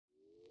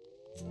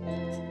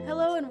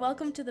Hello and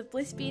welcome to the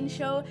Bliss Bean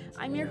Show.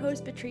 I'm your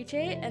host Beatrice,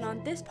 and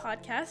on this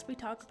podcast we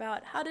talk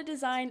about how to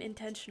design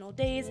intentional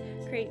days,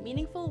 create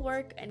meaningful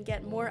work, and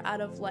get more out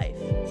of life.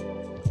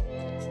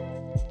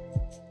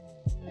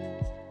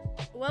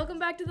 Welcome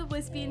back to the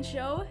Bliss Bean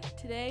Show.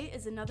 Today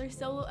is another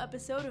solo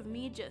episode of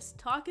me just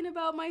talking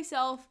about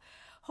myself.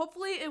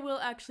 Hopefully it will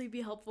actually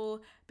be helpful.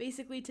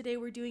 Basically today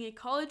we're doing a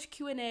college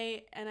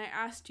Q&A, and I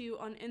asked you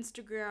on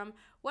Instagram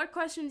what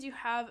questions you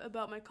have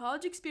about my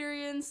college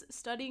experience,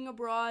 studying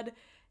abroad,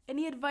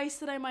 any advice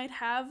that I might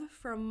have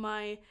from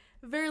my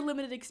very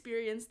limited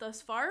experience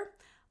thus far.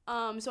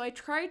 So I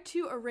tried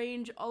to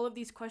arrange all of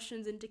these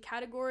questions into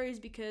categories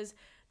because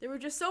there were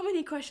just so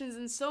many questions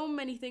and so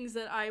many things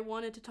that I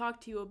wanted to talk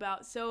to you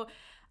about. So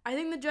I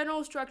think the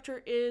general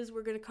structure is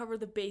we're going to cover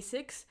the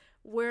basics.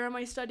 Where am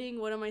I studying?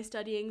 What am I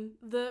studying?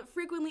 The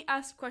frequently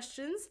asked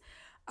questions.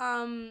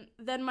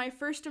 Then my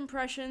first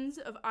impressions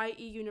of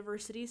IE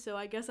University. So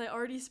I guess I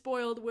already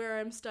spoiled where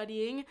I'm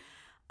studying.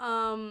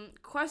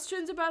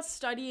 Questions about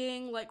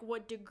studying, like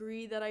what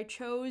degree that I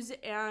chose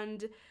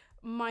and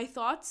my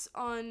thoughts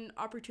on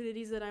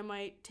opportunities that I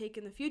might take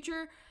in the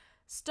future.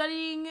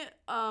 Studying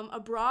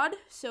abroad,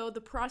 so the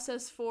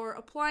process for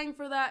applying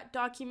for that,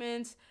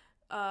 documents,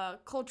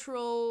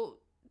 cultural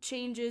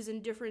changes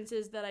and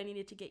differences that I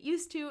needed to get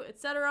used to,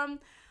 etc.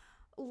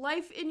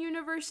 Life in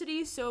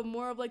university, so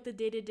more of like the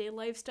day-to-day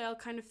lifestyle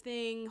kind of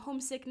thing,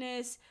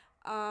 homesickness,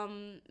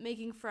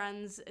 making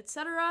friends,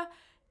 etc.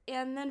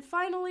 And then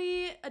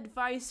finally,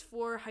 advice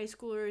for high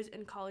schoolers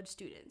and college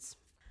students.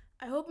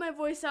 I hope my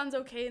voice sounds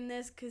okay in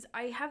this because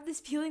I have this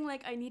feeling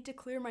like I need to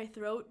clear my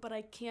throat, but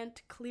I can't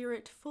clear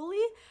it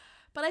fully.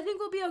 But I think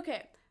we'll be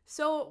okay.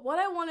 So what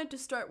I wanted to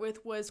start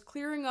with was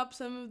clearing up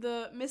some of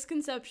the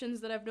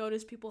misconceptions that I've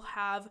noticed people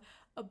have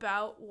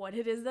about what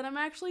it is that I'm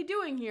actually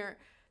doing here.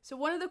 So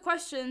one of the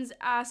questions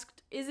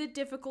asked, is it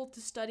difficult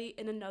to study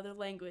in another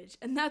language?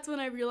 And that's when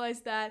I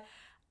realized that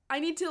I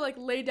need to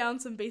lay down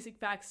some basic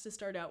facts to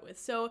start out with.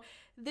 So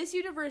this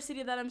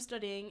university that I'm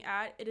studying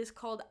at, it is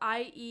called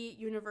IE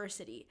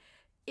University.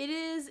 It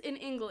is in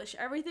English.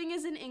 Everything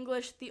is in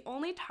English. The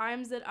only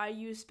times that I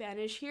use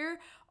Spanish here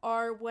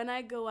are when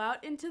I go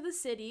out into the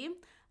city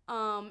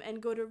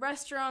and go to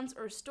restaurants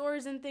or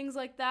stores and things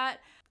like that.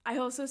 I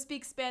also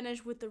speak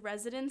Spanish with the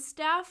resident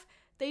staff.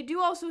 They do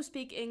also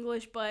speak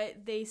English,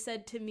 but they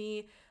said to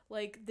me,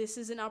 this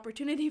is an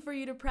opportunity for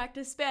you to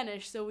practice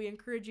Spanish, so we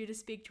encourage you to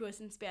speak to us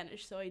in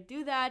Spanish. So I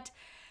do that.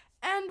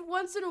 And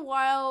once in a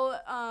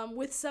while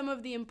with some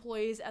of the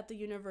employees at the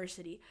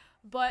university.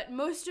 But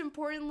most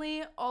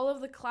importantly, all of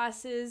the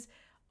classes,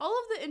 all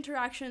of the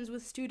interactions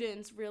with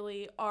students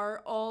really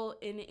are all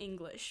in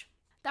English.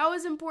 That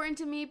was important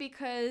to me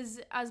because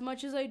as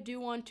much as I do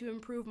want to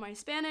improve my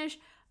Spanish,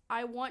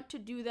 I want to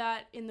do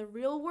that in the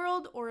real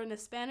world or in a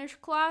Spanish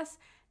class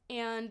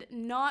and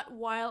not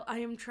while I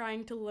am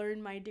trying to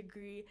learn my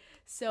degree.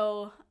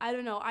 So I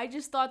don't know. I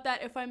just thought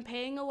that if I'm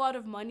paying a lot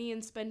of money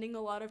and spending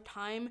a lot of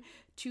time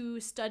to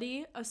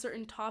study a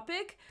certain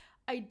topic,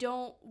 I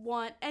don't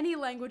want any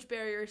language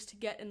barriers to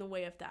get in the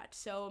way of that.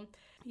 So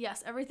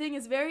yes, everything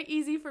is very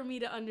easy for me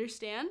to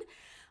understand.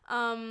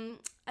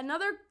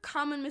 Another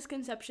common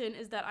misconception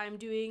is that I'm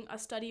doing a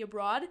study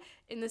abroad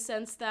in the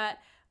sense that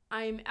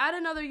I'm at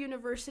another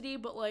university,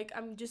 but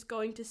I'm just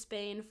going to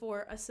Spain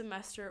for a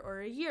semester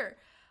or a year.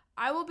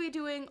 I will be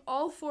doing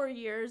all 4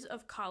 years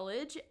of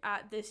college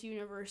at this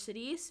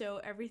university, so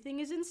everything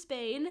is in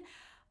Spain.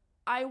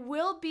 I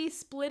will be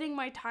splitting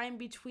my time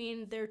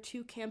between their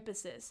two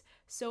campuses.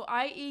 So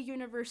IE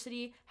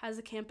University has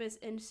a campus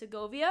in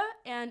Segovia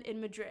and in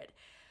Madrid.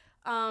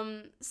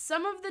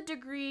 Some of the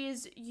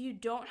degrees you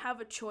don't have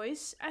a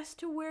choice as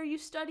to where you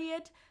study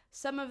it.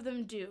 Some of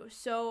them do.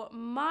 So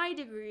my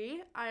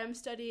degree, I am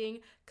studying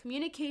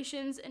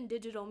communications and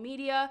digital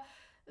media.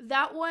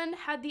 That one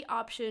had the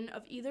option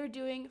of either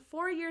doing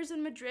 4 years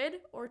in Madrid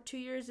or 2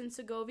 years in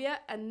Segovia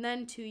and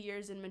then 2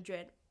 years in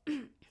Madrid.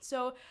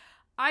 So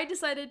I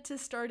decided to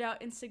start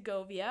out in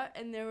Segovia,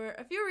 and there were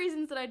a few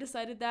reasons that I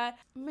decided that.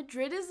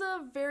 Madrid is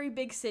a very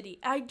big city.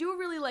 I do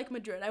really like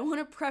Madrid. I want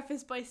to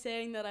preface by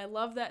saying that I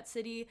love that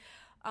city.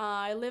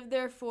 I lived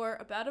there for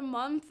about a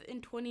month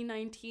in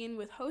 2019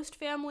 with host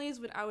families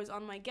when I was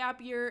on my gap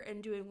year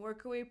and doing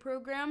workaway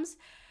programs.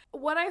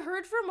 What I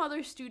heard from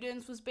other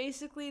students was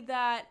basically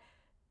that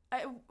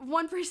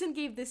one person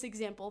gave this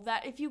example,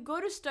 that if you go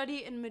to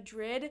study in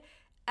Madrid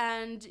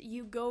and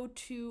you go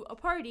to a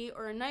party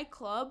or a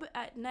nightclub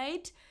at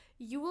night,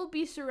 you will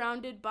be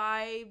surrounded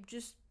by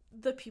just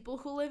the people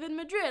who live in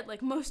Madrid.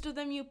 Most of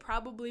them you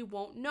probably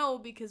won't know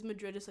because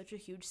Madrid is such a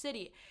huge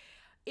city.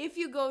 If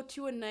you go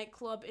to a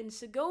nightclub in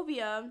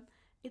Segovia,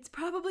 it's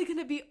probably going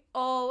to be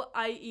all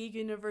IE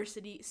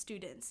University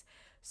students.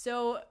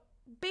 So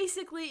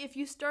basically, if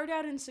you start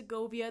out in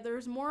Segovia,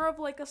 there's more of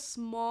a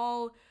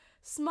small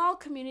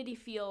community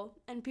feel,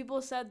 and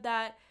people said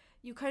that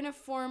you kind of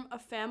form a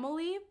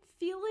family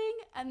feeling,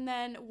 and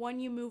then when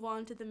you move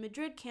on to the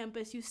Madrid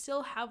campus, you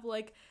still have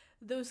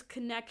those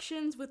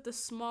connections with the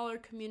smaller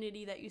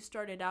community that you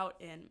started out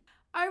in.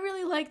 I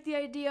really liked the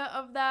idea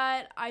of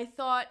that. I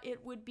thought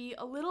it would be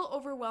a little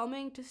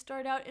overwhelming to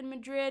start out in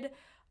Madrid.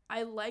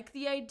 I like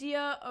the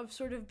idea of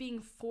sort of being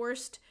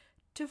forced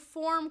to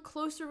form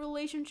closer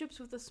relationships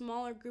with a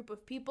smaller group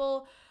of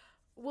people.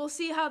 We'll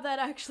see how that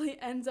actually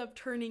ends up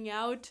turning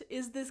out.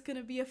 Is this going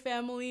to be a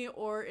family,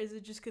 or is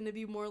it just going to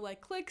be more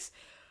like cliques?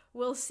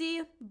 We'll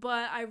see,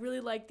 but I really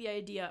like the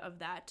idea of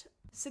that.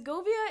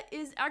 Segovia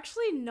is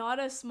actually not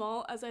as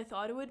small as I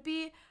thought it would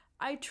be.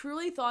 I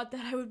truly thought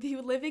that I would be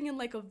living in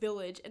like a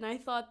village, and I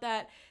thought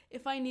that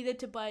if I needed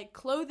to buy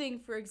clothing,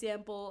 for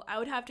example, I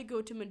would have to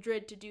go to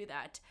Madrid to do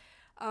that.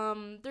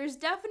 There's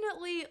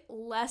definitely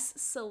less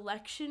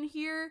selection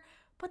here,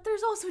 but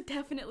there's also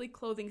definitely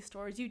clothing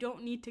stores. You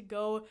don't need to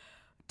go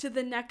to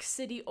the next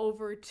city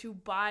over to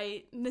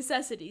buy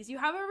necessities. You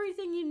have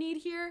everything you need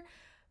here,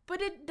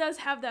 but it does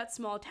have that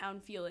small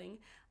town feeling.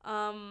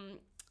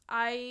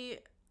 I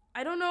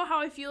don't know how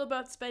I feel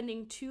about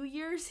spending 2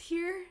 years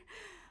here.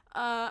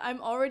 I'm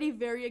already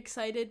very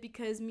excited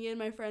because me and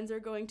my friends are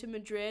going to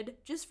Madrid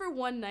just for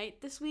one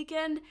night this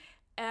weekend,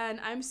 and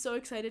I'm so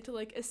excited to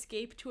like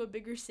escape to a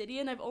bigger city,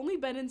 and I've only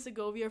been in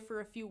Segovia for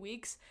a few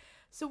weeks,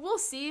 so we'll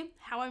see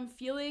how I'm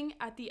feeling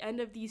at the end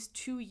of these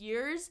 2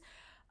 years.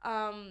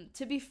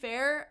 To be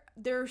fair,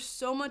 there's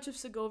so much of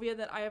Segovia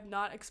that I have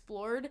not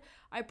explored.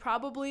 I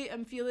probably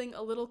am feeling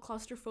a little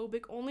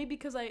claustrophobic only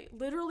because I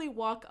literally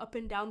walk up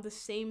and down the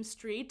same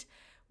street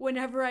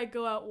whenever I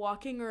go out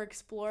walking or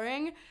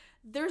exploring.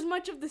 There's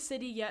much of the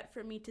city yet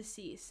for me to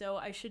see, so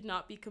I should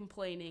not be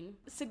complaining.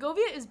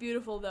 Segovia is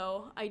beautiful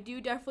though. I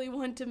do definitely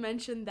want to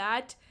mention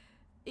that.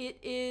 It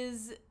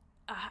is,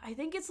 I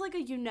think it's like a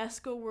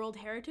UNESCO World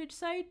Heritage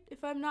Site,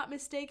 if I'm not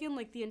mistaken,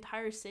 like the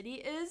entire city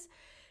is.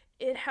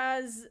 It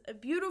has a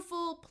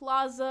beautiful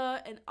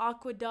plaza, an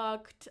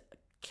aqueduct,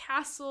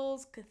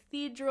 castles,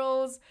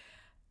 cathedrals,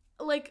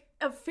 like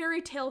a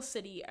fairy tale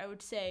city, I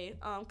would say.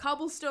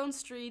 Cobblestone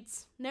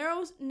streets,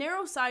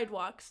 narrow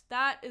sidewalks.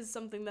 That is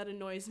something that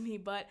annoys me,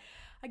 but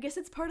I guess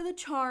it's part of the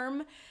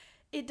charm.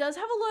 It does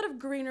have a lot of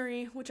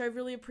greenery, which I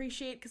really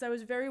appreciate because I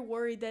was very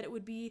worried that it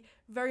would be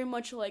very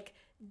much like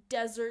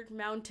desert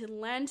mountain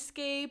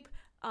landscape,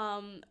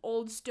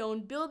 old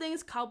stone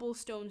buildings,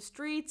 cobblestone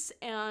streets,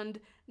 and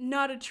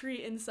not a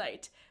tree in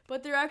sight.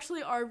 But there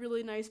actually are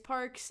really nice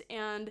parks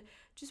and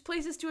just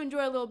places to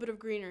enjoy a little bit of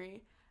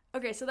greenery.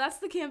 Okay, so that's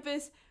the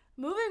campus.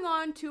 Moving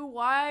on to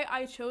why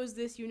I chose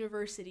this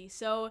university.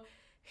 So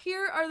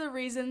here are the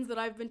reasons that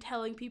I've been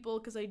telling people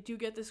because I do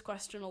get this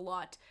question a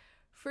lot.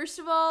 First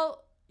of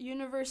all,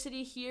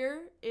 university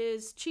here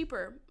is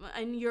cheaper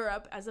in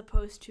Europe as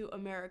opposed to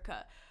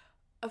America.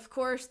 Of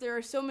course, there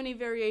are so many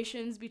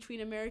variations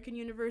between American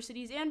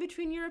universities and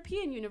between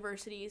European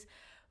universities,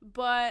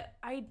 but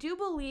I do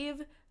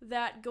believe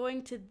that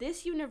going to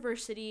this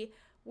university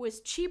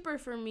was cheaper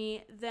for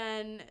me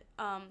than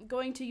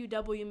going to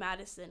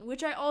UW-Madison,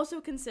 which I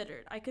also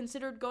considered. I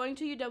considered going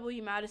to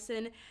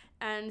UW-Madison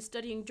and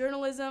studying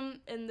journalism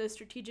in the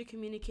strategic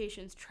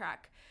communications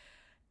track.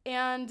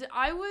 And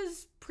I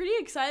was pretty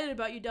excited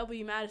about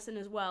UW-Madison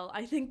as well.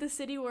 I think the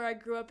city where I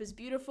grew up is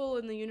beautiful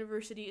and the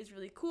university is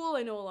really cool.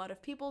 I know a lot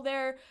of people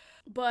there.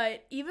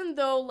 But even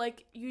though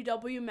like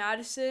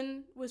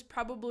UW-Madison was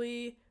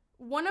probably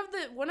one of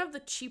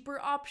the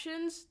cheaper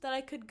options that I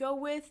could go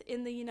with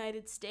in the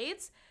United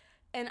States,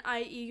 and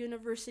IE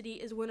University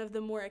is one of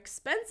the more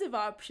expensive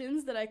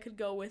options that I could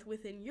go with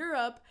within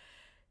Europe,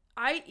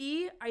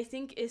 IE I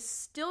think is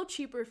still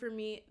cheaper for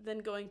me than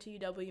going to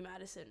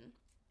UW-Madison.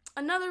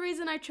 Another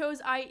reason I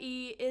chose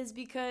IE is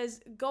because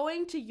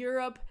going to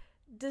Europe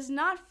does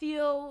not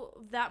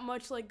feel that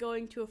much like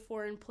going to a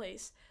foreign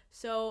place.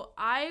 So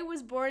I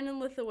was born in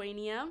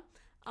Lithuania.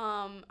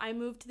 I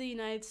moved to the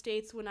United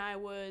States when I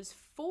was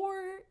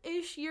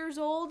 4-ish years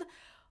old.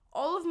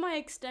 All of my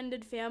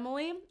extended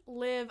family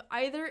live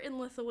either in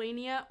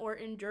Lithuania or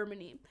in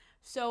Germany.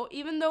 So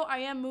even though I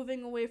am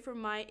moving away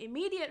from my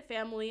immediate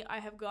family, I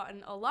have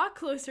gotten a lot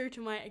closer to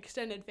my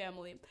extended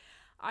family.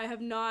 I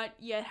have not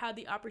yet had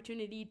the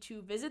opportunity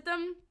to visit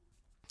them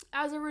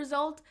as a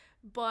result,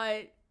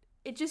 but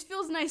it just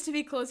feels nice to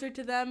be closer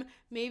to them.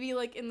 Maybe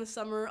like in the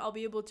summer I'll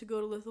be able to go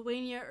to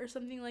Lithuania or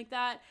something like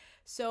that.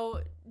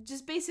 So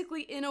just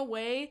basically in a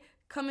way,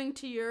 coming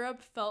to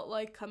Europe felt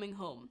like coming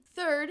home.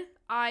 Third,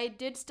 I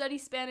did study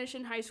Spanish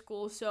in high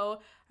school,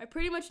 so I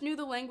pretty much knew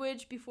the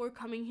language before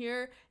coming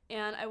here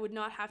and I would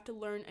not have to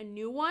learn a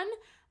new one.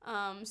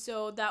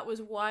 So that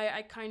was why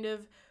I kind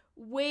of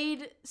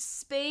weighed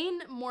Spain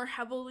more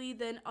heavily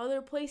than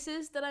other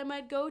places that I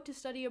might go to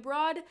study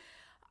abroad.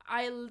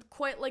 I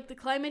quite like the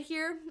climate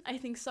here. I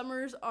think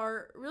summers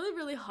are really,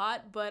 really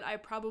hot, but I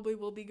probably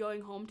will be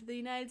going home to the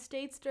United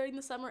States during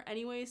the summer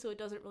anyway, so it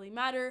doesn't really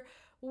matter.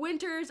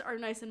 Winters are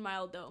nice and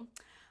mild though.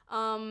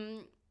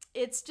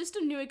 It's just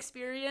a new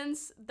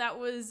experience. That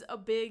was a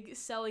big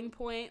selling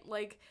point.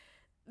 Like,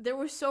 there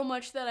was so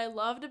much that I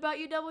loved about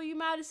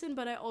UW-Madison,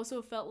 but I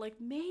also felt like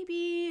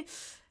maybe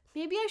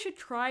I should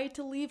try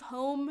to leave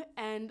home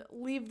and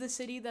leave the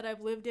city that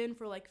I've lived in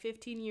for like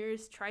 15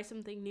 years, try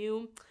something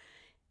new.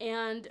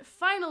 And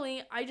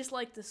finally, I just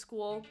like the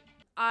school.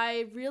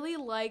 I really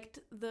liked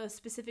the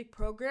specific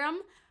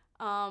program.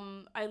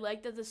 I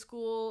like that the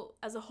school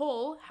as a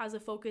whole has a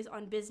focus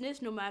on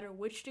business no matter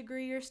which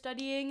degree you're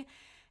studying.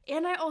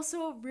 And I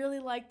also really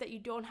like that you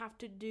don't have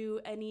to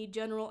do any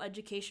general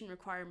education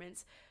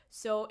requirements.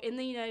 So in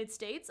the United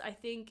States, I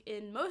think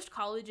in most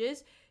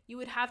colleges, you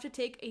would have to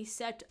take a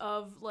set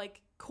of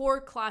like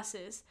core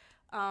classes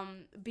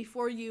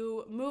before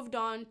you moved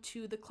on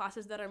to the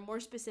classes that are more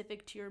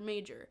specific to your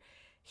major.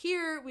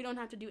 Here, we don't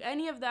have to do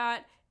any of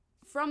that.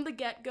 From the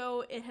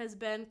get-go, it has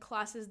been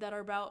classes that are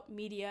about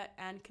media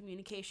and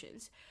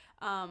communications.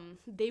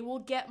 They will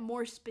get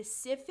more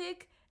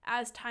specific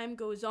as time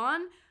goes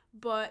on,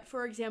 but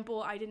for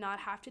example, I did not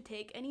have to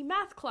take any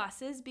math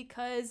classes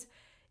because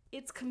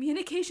it's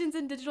communications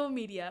and digital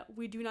media.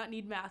 We do not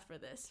need math for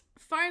this.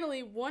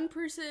 Finally, one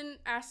person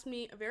asked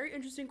me a very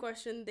interesting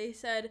question. They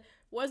said,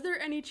 was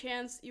there any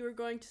chance you were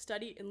going to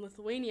study in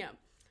Lithuania?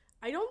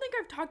 I don't think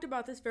I've talked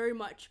about this very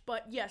much,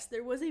 but yes,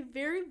 there was a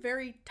very,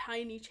 very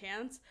tiny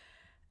chance.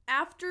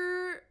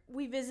 After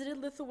we visited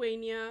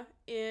Lithuania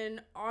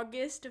in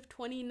August of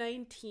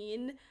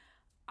 2019,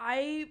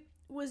 I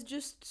was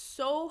just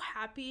so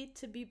happy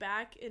to be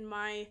back in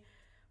my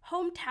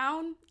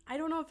hometown. I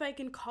don't know if I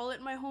can call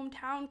it my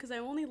hometown because I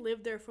only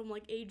lived there from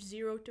like age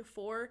 0 to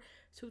 4,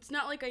 so it's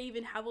not like I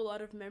even have a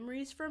lot of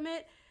memories from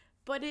it,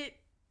 but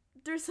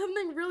there's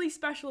something really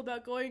special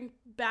about going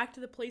back to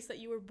the place that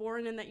you were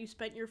born and that you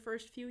spent your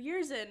first few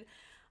years in.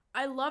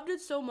 I loved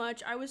it so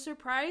much. I was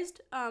surprised.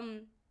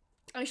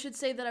 I should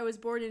say that I was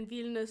born in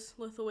Vilnius,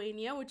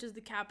 Lithuania, which is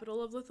the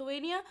capital of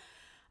Lithuania.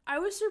 I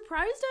was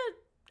surprised at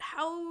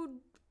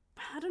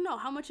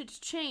how much it's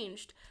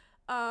changed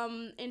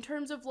in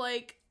terms of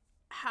like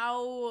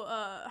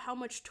how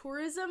much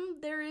tourism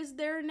there is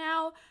there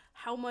now,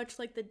 how much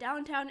like the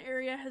downtown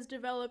area has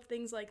developed,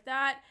 things like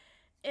that.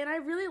 And I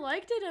really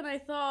liked it, and I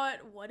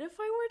thought, what if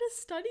I were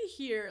to study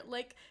here?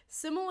 Like,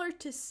 similar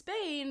to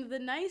Spain, the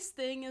nice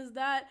thing is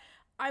that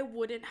I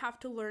wouldn't have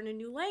to learn a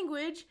new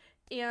language,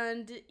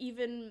 and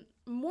even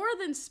more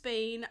than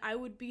Spain, I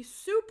would be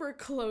super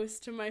close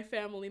to my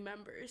family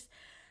members.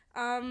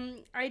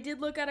 I did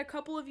look at a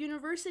couple of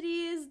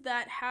universities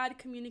that had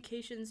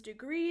communications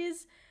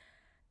degrees,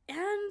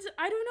 and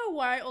I don't know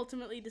why I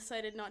ultimately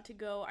decided not to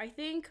go. I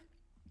think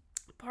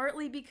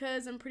partly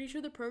because I'm pretty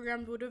sure the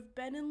programs would have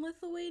been in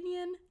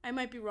Lithuanian. I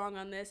might be wrong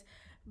on this,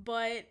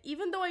 but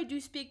even though I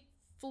do speak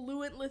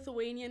fluent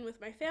Lithuanian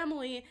with my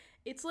family,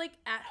 it's like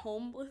at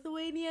home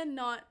Lithuanian,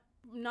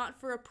 not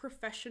for a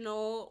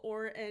professional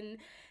or an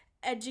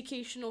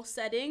educational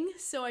setting.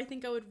 So I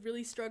think I would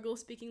really struggle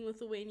speaking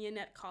Lithuanian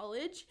at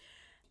college.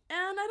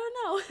 And I don't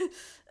know,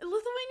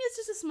 Lithuania is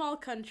just a small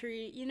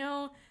country, you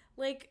know?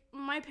 Like,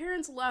 my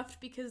parents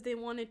left because they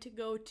wanted to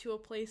go to a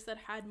place that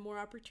had more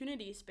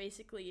opportunities,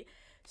 basically.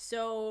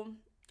 So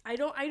I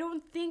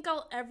don't think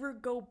I'll ever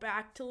go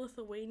back to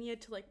Lithuania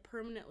to like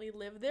permanently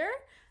live there.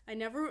 I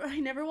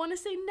never want to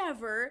say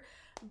never,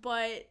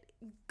 but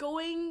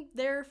going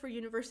there for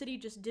university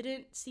just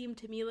didn't seem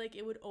to me like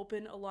it would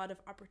open a lot of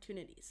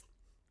opportunities.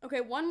 Okay,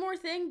 one more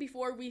thing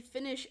before we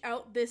finish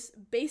out this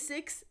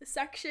basics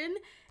section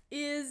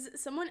is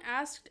someone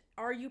asked,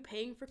 are you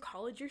paying for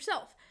college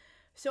yourself?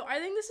 So I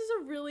think this is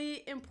a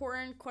really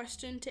important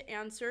question to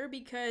answer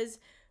because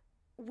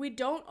we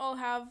don't all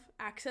have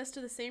access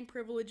to the same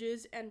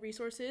privileges and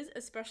resources,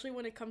 especially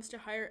when it comes to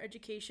higher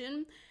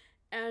education,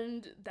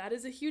 and that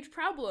is a huge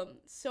problem.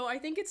 So I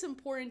think it's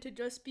important to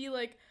just be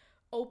like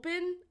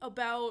open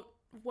about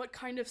what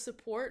kind of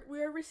support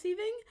we are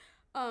receiving,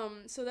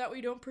 so that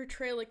we don't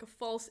portray like a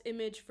false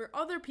image for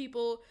other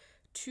people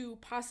to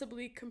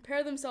possibly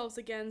compare themselves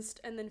against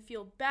and then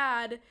feel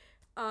bad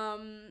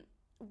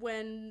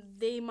when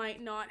they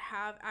might not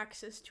have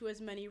access to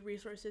as many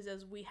resources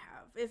as we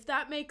have, if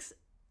that makes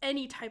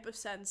any type of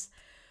sense.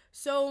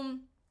 So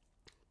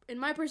in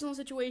my personal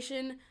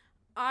situation,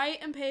 I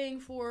am paying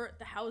for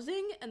the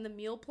housing and the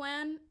meal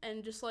plan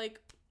and just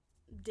like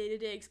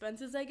day-to-day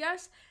expenses, I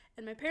guess,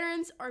 and my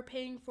parents are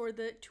paying for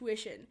the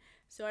tuition.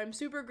 So I'm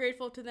super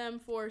grateful to them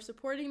for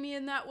supporting me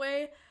in that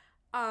way.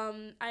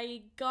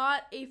 I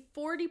got a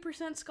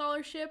 40%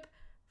 scholarship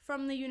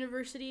from the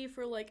university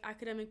for like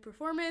academic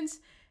performance,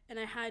 and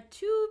I had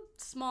 2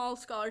 small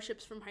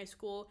scholarships from high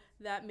school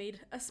that made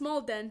a small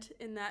dent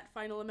in that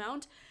final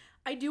amount.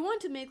 I do want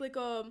to make like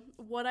a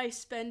what I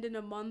spend in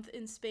a month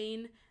in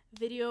Spain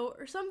video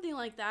or something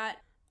like that.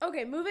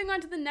 Okay, moving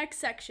on to the next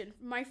section,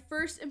 my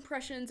first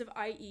impressions of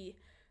IE.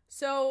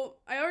 So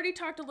I already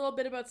talked a little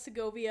bit about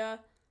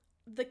Segovia.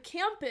 The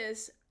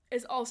campus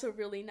is also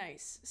really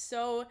nice.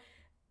 So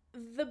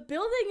the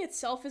building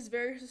itself is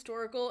very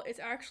historical. It's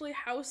actually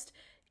housed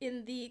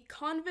in the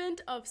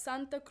convent of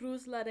Santa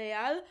Cruz la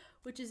Real,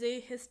 which is a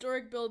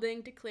historic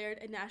building declared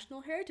a National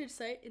Heritage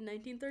Site in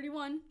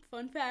 1931.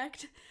 Fun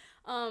fact.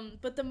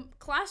 But the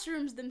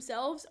classrooms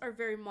themselves are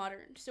very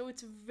modern. So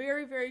it's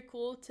very, very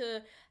cool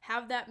to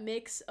have that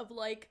mix of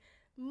like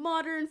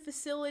modern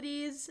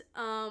facilities,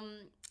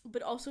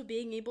 but also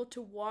being able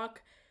to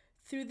walk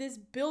through this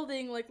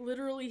building, like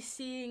literally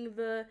seeing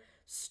the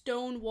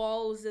stone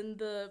walls and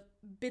the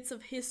bits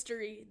of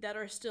history that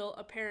are still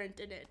apparent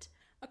in it.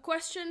 A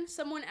question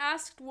someone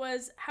asked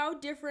was, how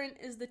different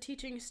is the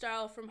teaching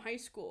style from high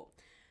school?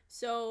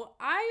 So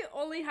I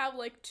only have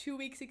like 2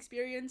 weeks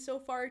experience so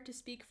far to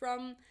speak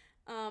from.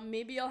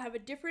 Maybe I'll have a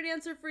different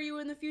answer for you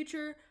in the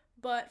future,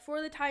 but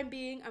for the time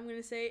being, I'm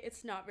going to say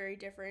it's not very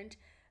different.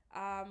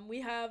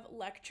 We have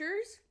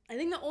lectures. I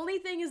think the only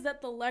thing is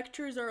that the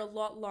lectures are a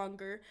lot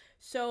longer.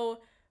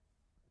 So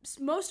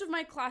most of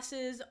my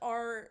classes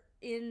are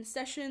in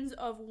sessions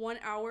of 1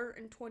 hour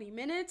and 20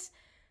 minutes.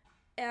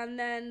 And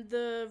then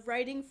the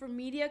writing for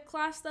media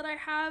class that I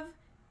have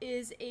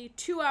is a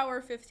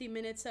 2-hour,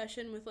 50-minute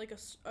session with like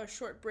a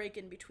short break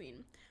in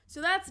between.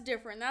 So that's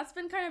different. That's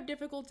been kind of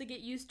difficult to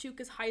get used to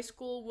because high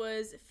school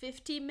was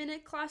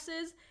 15-minute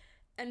classes.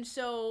 And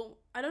so,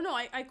 I don't know,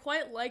 I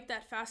quite like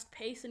that fast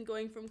pace and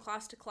going from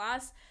class to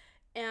class.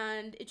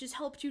 And it just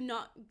helped you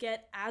not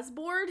get as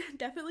bored.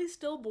 Definitely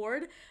still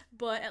bored,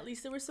 but at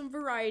least there was some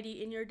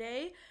variety in your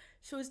day.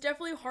 So it's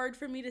definitely hard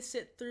for me to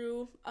sit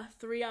through a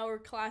 3-hour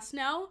class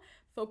now,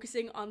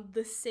 focusing on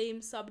the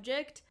same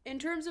subject. In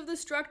terms of the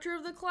structure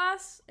of the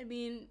class, I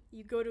mean,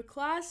 you go to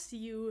class,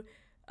 you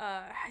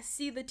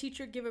see the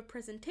teacher give a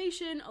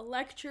presentation, a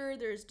lecture,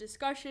 there's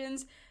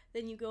discussions,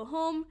 then you go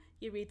home,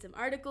 you read some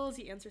articles,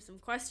 you answer some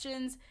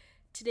questions.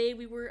 Today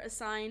we were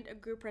assigned a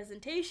group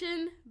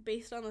presentation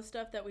based on the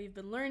stuff that we've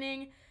been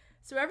learning.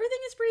 So everything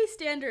is pretty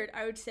standard,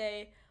 I would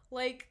say.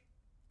 Like,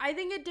 I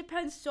think it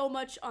depends so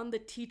much on the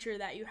teacher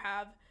that you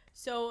have.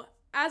 So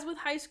as with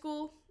high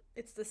school,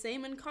 it's the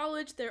same in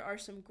college. There are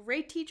some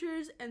great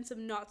teachers and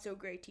some not so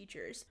great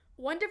teachers.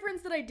 One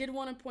difference that I did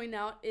want to point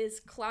out is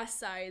class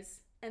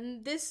size.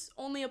 And this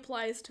only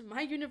applies to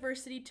my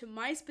university, to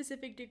my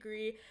specific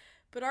degree.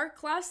 But our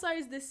class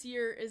size this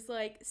year is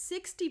like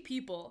 60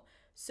 people.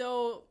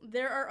 So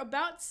there are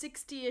about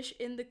 60-ish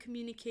in the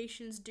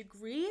communications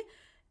degree,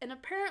 and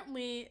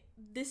apparently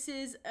this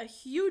is a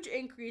huge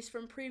increase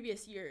from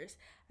previous years.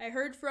 I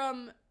heard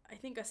from, I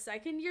think, a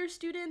second-year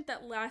student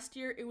that last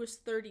year it was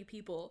 30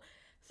 people.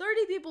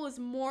 30 people is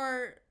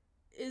more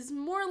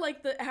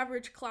like the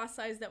average class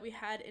size that we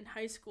had in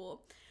high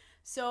school.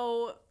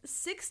 So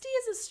 60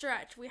 is a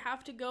stretch. We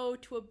have to go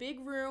to a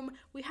big room.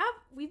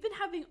 We've been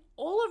having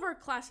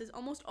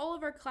almost all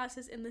of our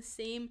classes in the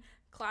same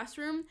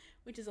classroom,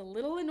 which is a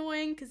little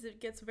annoying because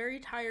it gets very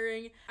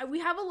tiring. We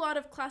have a lot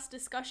of class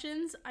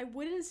discussions. I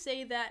wouldn't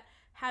say that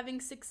having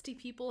 60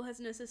 people has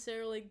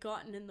necessarily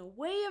gotten in the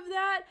way of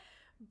that,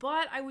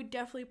 but I would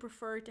definitely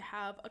prefer to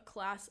have a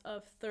class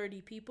of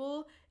 30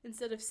 people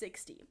instead of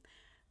 60.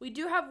 We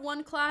do have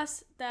one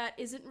class that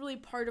isn't really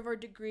part of our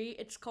degree.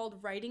 It's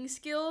called Writing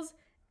Skills,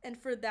 and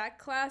for that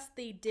class,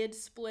 they did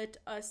split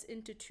us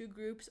into 2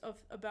 groups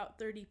of about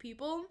 30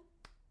 people.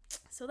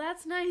 So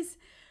that's nice.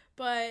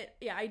 But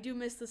yeah, I do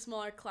miss the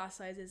smaller class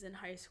sizes in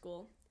high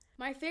school.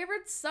 My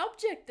favorite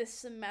subject this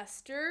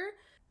semester,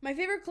 my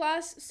favorite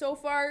class so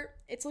far,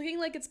 it's looking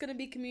like it's going to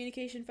be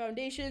Communication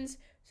Foundations.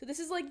 So this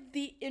is like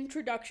the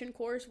introduction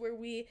course where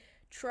we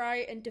try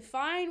and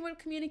define what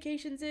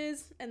communications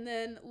is and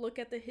then look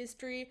at the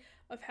history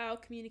of how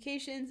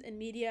communications and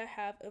media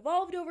have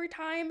evolved over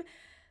time.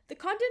 The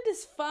content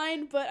is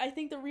fine, but I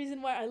think the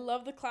reason why I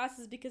love the class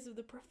is because of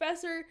the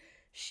professor.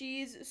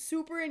 She's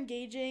super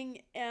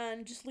engaging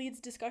and just leads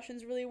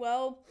discussions really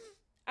well.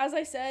 As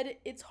I said,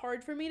 it's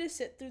hard for me to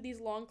sit through these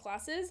long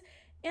classes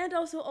and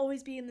also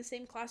always be in the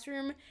same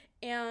classroom,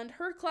 and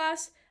her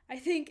class, I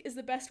think, is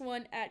the best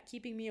one at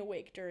keeping me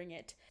awake during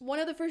it. One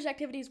of the first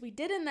activities we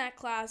did in that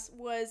class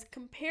was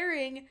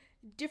comparing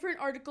different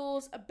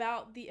articles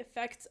about the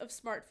effects of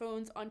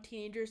smartphones on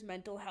teenagers'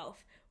 mental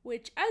health,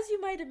 which, as you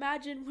might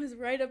imagine, was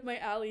right up my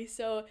alley,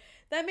 so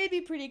that made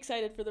me pretty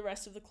excited for the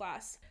rest of the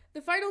class.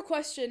 The final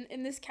question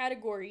in this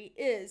category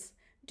is,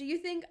 do you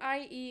think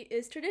IE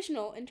is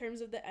traditional in terms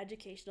of the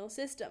educational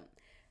system?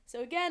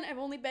 So again, I've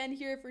only been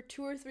here for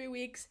 2 or 3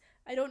 weeks.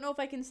 I don't know if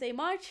I can say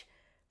much.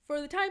 For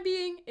the time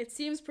being, it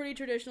seems pretty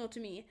traditional to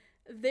me.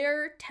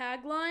 Their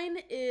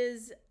tagline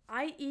is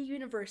IE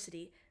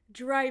University,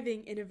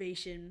 driving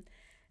innovation.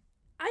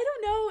 I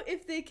don't know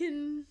if they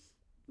can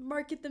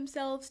market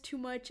themselves too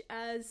much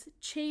as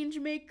change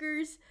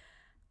makers.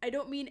 I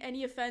don't mean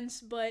any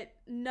offense, but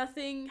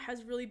nothing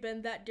has really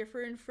been that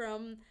different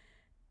from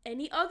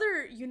any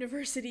other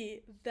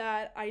university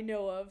that I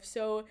know of.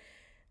 So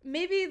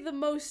maybe the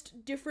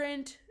most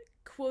different,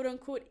 quote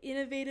unquote,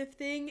 innovative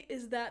thing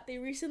is that they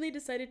recently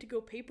decided to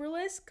go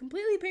paperless,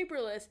 completely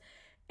paperless.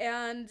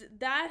 And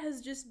that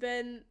has just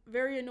been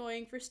very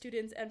annoying for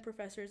students and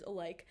professors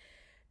alike.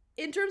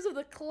 In terms of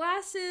the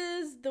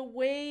classes, the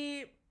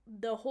way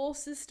the whole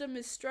system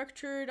is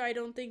structured, I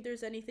don't think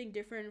there's anything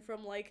different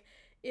from like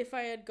if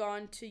I had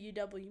gone to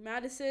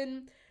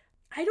UW-Madison.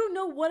 I don't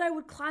know what I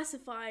would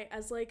classify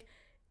as like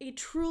a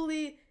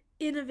truly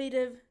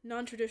innovative,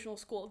 non-traditional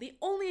school. The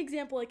only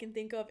example I can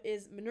think of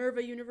is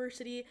Minerva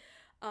University.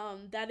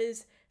 That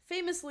is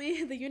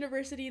famously the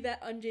university that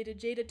Unjaded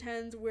Jade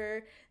attends,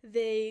 where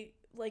they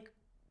like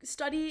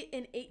study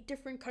in 8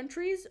 different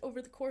countries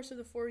over the course of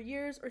the 4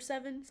 years or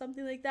 7,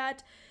 something like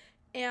that.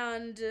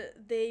 and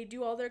they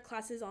do all their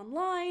classes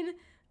online.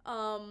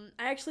 I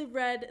actually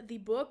read the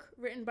book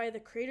written by the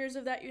creators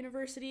of that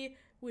university,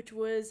 which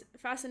was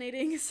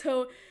fascinating.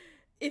 So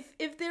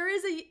if there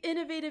is an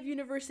innovative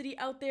university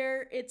out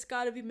there, it's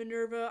got to be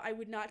Minerva. I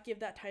would not give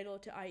that title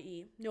to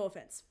IE. No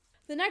offense.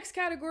 The next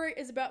category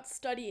is about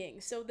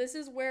studying. So this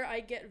is where I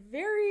get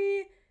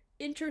very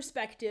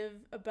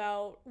introspective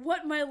about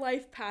what my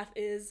life path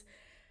is.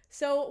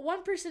 So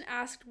one person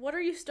asked, "What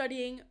are you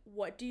studying?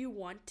 What do you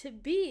want to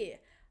be?"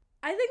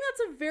 I think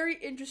that's a very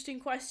interesting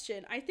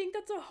question. I think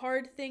that's a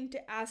hard thing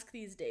to ask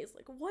these days.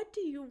 Like, what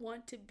do you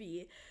want to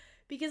be?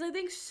 Because I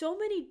think so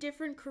many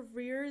different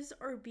careers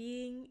are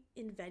being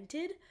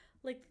invented.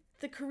 Like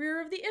the career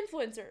of the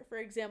influencer, for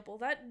example,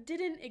 that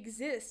didn't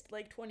exist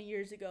like 20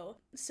 years ago.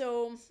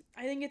 So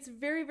I think it's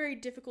very, very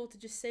difficult to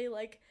just say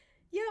like,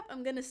 yep,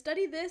 I'm going to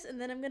study this and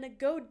then I'm going to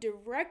go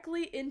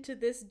directly into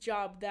this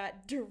job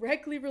that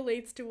directly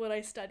relates to what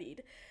I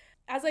studied.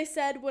 As I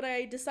said, what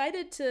I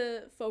decided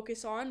to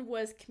focus on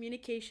was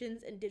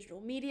communications and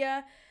digital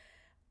media.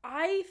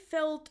 I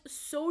felt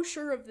so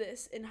sure of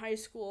this in high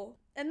school,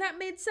 and that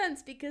made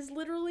sense because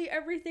literally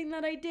everything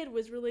that I did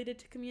was related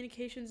to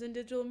communications and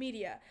digital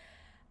media.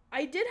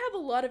 I did have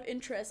a lot of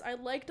interests. I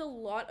liked a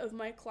lot of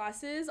my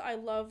classes. I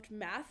loved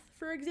math,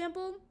 for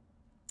example.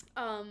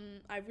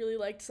 I really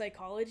liked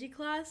psychology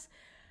class.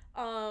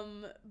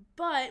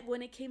 But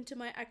when it came to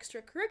my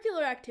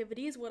extracurricular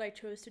activities, what I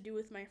chose to do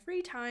with my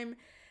free time,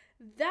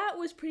 that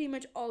was pretty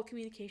much all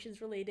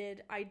communications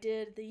related. I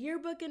did the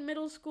yearbook in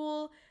middle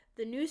school,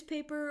 the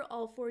newspaper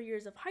all 4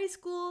 years of high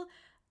school.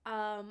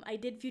 I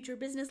did Future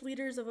Business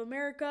Leaders of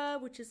America,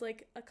 which is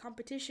like a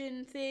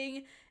competition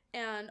thing,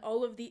 and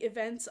all of the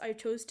events I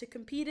chose to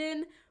compete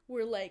in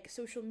were like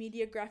social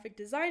media graphic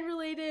design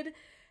related.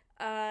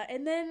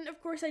 And then,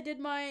 of course, I did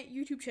my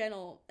YouTube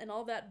channel and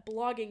all that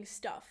blogging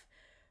stuff.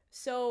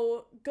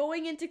 So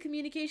going into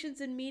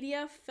communications and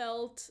media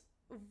felt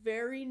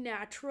very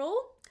natural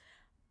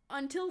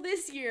until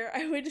this year,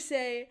 I would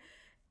say.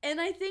 And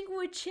I think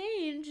what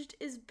changed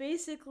is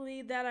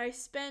basically that I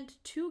spent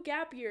 2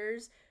 gap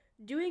years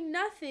doing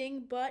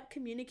nothing but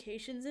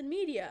communications and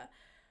media.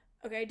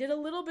 Okay, I did a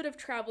little bit of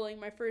traveling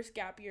my first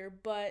gap year,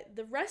 but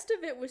the rest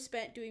of it was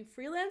spent doing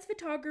freelance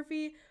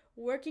photography,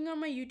 working on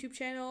my YouTube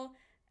channel,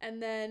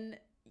 and then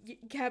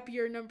gap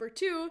year number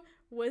 2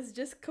 was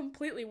just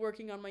completely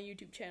working on my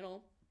YouTube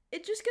channel.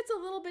 It just gets a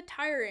little bit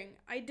tiring.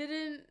 I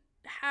didn't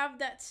have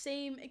that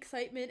same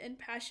excitement and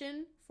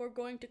passion for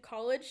going to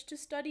college to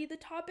study the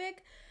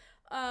topic.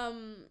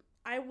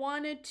 I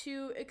wanted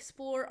to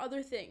explore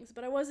other things,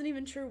 but I wasn't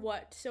even sure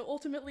what. So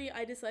ultimately,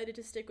 I decided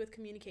to stick with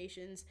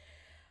communications.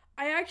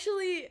 I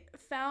actually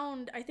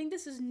found, I think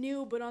this is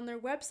new, but on their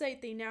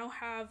website, they now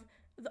have,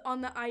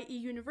 on the IE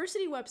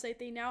University website,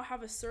 they now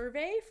have a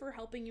survey for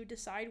helping you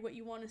decide what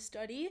you want to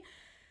study.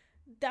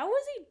 That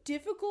was a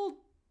difficult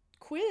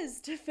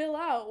quiz to fill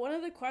out. One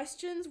of the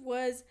questions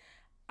was,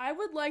 I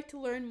would like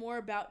to learn more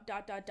about ...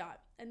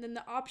 And then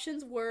the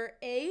options were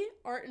A,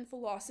 art and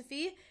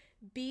philosophy,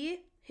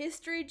 B,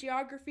 history,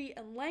 geography,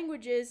 and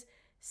languages,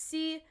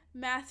 C,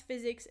 math,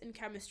 physics, and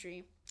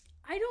chemistry.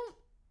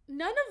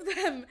 None of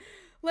them.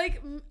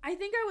 Like, I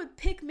think I would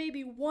pick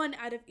maybe one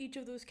out of each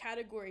of those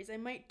categories. I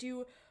might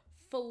do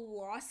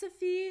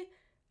philosophy,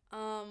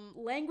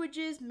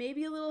 languages,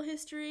 maybe a little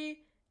history,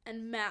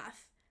 and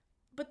math.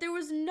 But there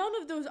was none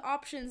of those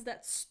options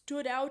that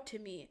stood out to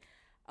me.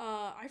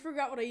 I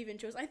forgot what I even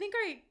chose. I think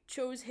I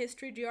chose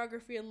history,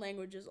 geography, and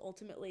languages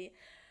ultimately.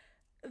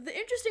 The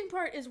interesting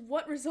part is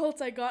what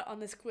results I got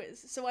on this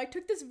quiz. So I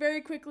took this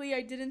very quickly.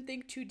 I didn't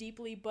think too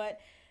deeply, but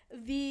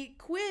the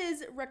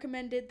quiz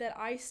recommended that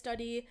I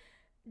study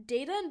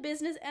data and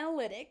business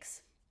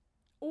analytics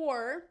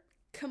or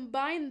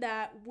combine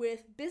that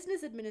with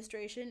business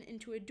administration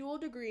into a dual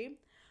degree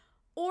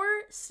or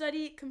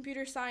study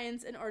computer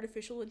science and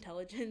artificial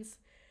intelligence.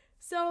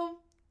 So,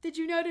 did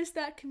you notice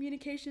that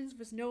communications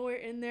was nowhere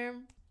in there?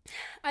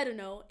 I don't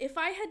know. If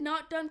I had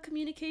not done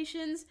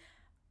communications,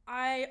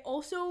 I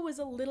also was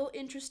a little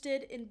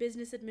interested in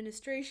business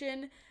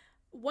administration.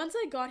 Once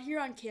I got here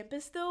on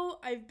campus, though,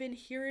 I've been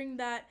hearing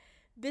that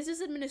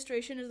business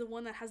administration is the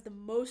one that has the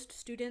most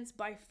students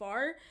by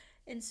far,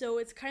 and so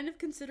it's kind of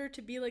considered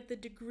to be like the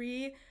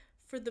degree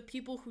for the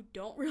people who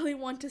don't really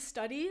want to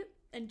study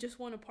and just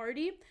want to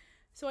party.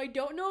 So I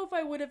don't know if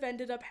I would have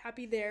ended up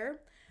happy there.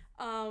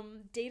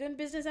 Data and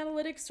business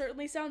analytics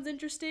certainly sounds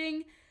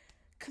interesting.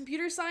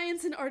 Computer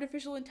science and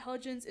artificial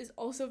intelligence is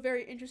also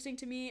very interesting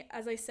to me.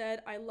 As I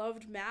said, I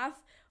loved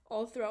math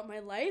all throughout my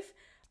life.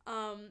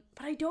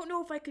 But I don't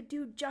know if I could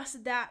do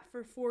just that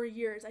for 4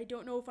 years. I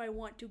don't know if I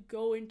want to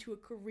go into a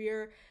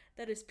career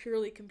that is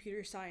purely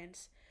computer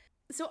science.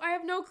 So I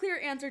have no clear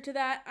answer to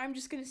that. I'm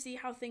just going to see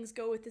how things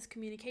go with this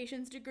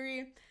communications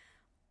degree.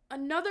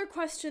 Another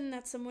question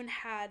that someone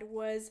had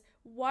was,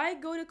 why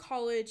go to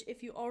college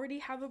if you already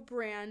have a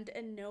brand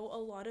and know a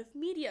lot of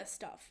media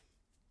stuff?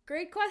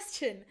 Great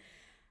question.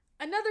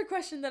 Another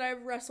question that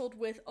I've wrestled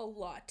with a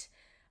lot.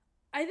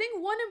 I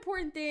think one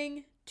important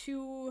thing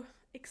to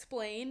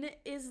explain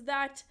is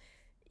that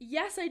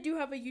yes, I do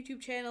have a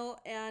YouTube channel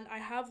and I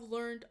have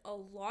learned a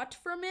lot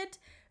from it,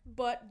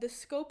 but the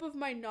scope of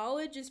my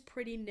knowledge is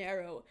pretty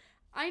narrow.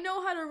 I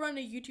know how to run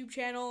a YouTube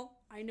channel.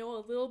 I know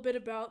a little bit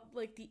about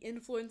like the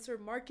influencer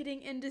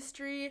marketing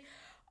industry,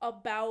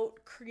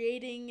 about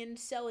creating and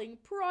selling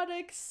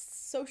products,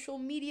 social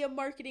media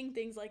marketing,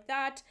 things like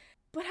that.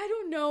 But I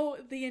don't know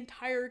the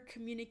entire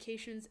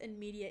communications and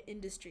media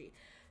industry.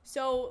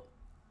 So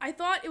I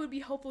thought it would be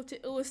helpful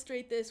to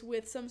illustrate this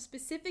with some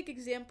specific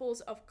examples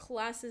of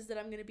classes that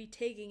I'm going to be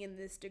taking in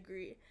this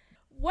degree.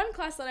 One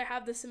class that I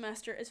have this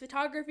semester is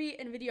photography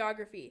and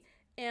videography,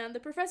 and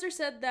the professor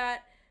said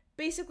that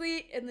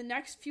basically in the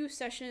next few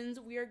sessions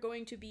we are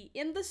going to be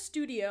in the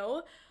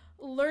studio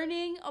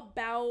learning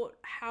about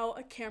how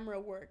a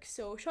camera works.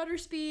 So shutter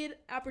speed,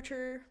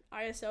 aperture,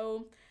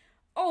 ISO,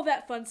 all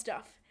that fun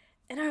stuff.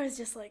 And I was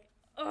just like,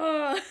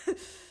 ugh.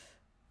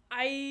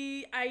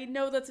 I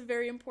know that's a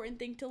very important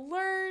thing to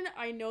learn.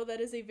 I know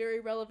that is a very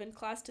relevant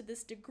class to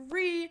this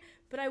degree,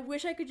 but I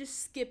wish I could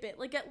just skip it.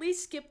 Like, at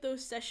least skip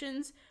those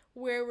sessions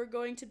where we're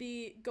going to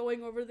be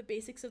going over the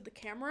basics of the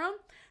camera,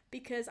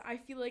 because I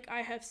feel like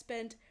I have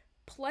spent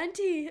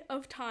plenty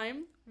of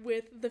time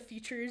with the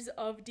features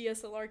of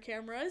DSLR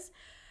cameras.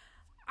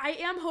 I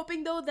am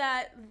hoping, though,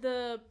 that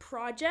the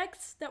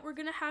projects that we're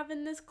going to have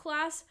in this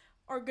class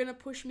are going to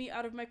push me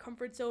out of my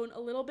comfort zone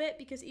a little bit,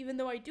 because even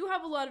though I do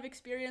have a lot of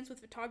experience with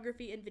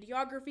photography and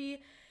videography,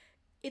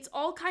 it's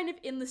all kind of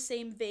in the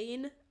same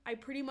vein. I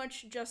pretty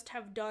much just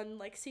have done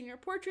like senior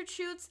portrait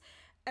shoots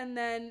and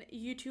then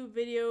YouTube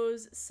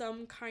videos,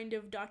 some kind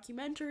of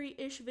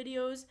documentary-ish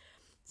videos.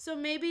 So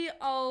maybe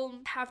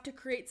I'll have to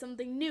create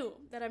something new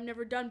that I've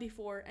never done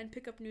before and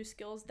pick up new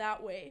skills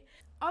that way.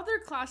 Other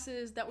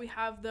classes that we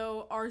have,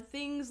 though, are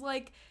things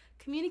like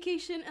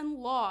communication and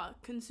law,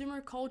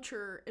 consumer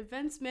culture,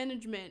 events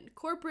management,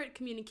 corporate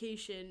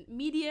communication,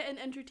 media and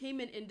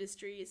entertainment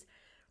industries.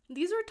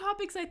 These are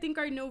topics I think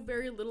I know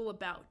very little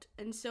about,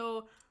 and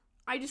so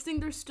I just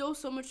think there's still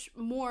so much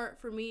more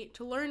for me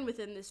to learn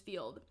within this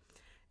field.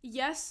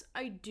 Yes,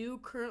 I do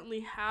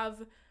currently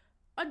have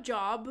a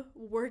job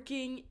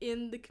working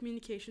in the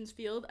communications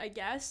field, I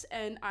guess,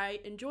 and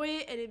I enjoy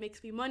it and it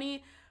makes me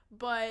money,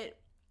 but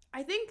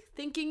I think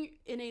thinking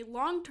in a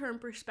long-term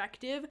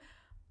perspective,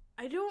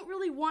 I don't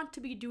really want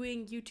to be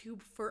doing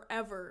YouTube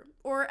forever,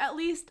 or at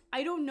least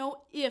I don't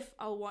know if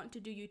I'll want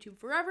to do YouTube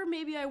forever.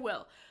 Maybe I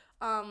will,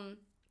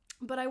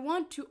 but I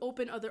want to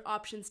open other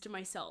options to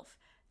myself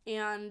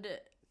and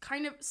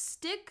kind of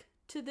stick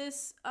to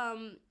this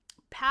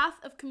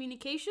path of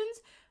communications,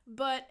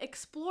 but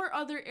explore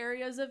other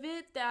areas of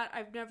it that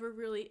I've never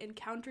really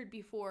encountered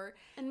before.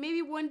 And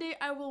maybe one day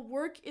I will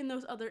work in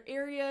those other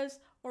areas,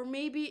 or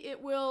maybe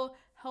it will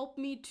help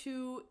me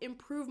to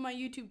improve my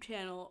YouTube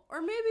channel,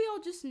 or maybe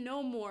I'll just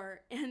know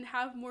more and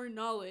have more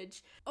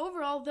knowledge.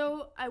 Overall,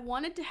 though, I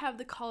wanted to have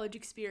the college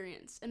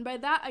experience, and by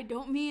that I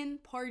don't mean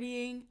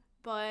partying,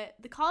 but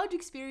the college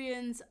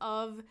experience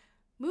of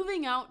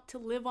moving out to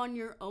live on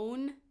your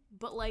own,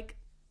 but like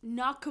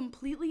not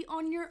completely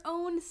on your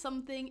own,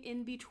 something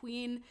in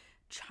between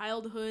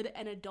childhood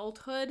and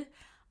adulthood,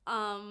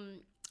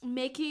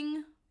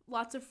 making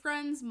lots of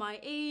friends my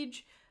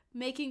age,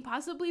 making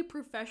possibly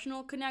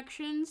professional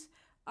connections,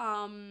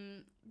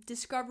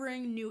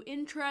 discovering new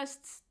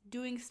interests,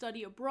 doing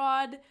study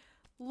abroad,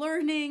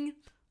 learning,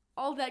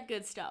 all that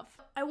good stuff.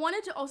 I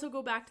wanted to also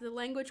go back to the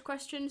language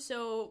question.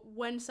 So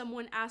when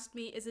someone asked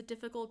me, is it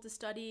difficult to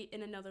study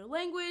in another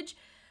language?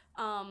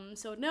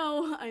 So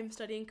no, I'm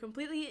studying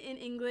completely in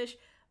English,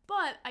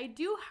 but I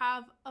do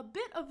have a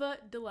bit of a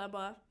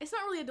dilemma. It's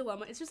not really a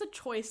dilemma, it's just a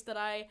choice that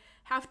I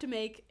have to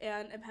make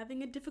and I'm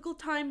having a difficult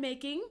time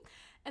making.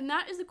 And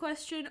that is the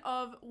question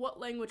of what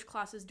language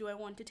classes do I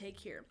want to take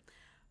here.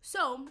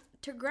 So,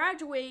 to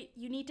graduate,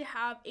 you need to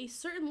have a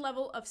certain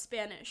level of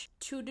Spanish.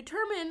 To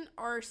determine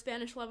our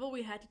Spanish level,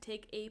 we had to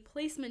take a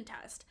placement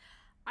test.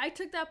 I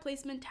took that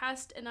placement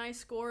test and I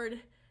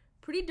scored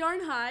pretty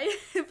darn high,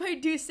 if I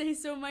do say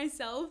so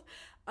myself.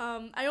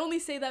 I only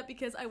say that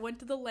because I went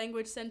to the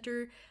language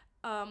center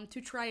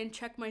to try and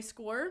check my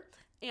score,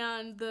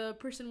 and the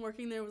person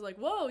working there was like,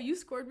 whoa, you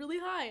scored really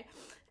high.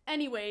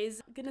 Anyways,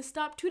 I'm gonna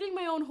stop tooting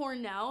my own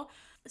horn now.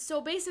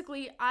 So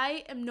basically,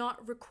 I am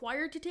not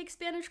required to take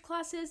Spanish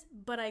classes,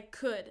 but I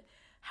could.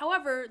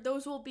 However,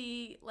 those will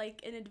be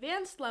like an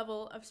advanced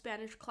level of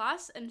Spanish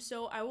class, and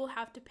so I will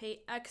have to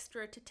pay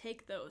extra to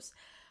take those.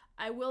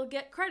 I will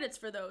get credits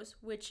for those,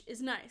 which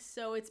is nice.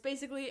 So it's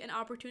basically an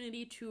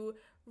opportunity to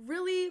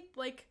really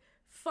like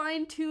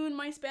fine-tune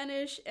my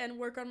Spanish and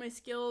work on my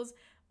skills,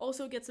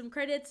 also get some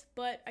credits,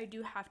 but I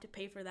do have to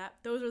pay for that.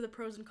 Those are the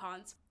pros and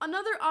cons.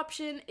 Another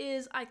option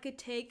is I could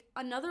take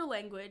another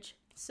language.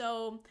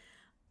 So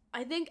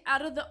I think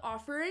out of the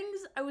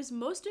offerings, I was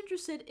most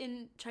interested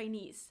in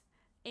Chinese,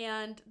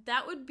 and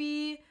that would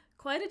be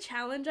quite a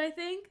challenge, I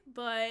think,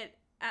 but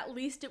at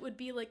least it would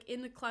be like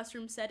in the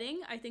classroom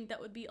setting. I think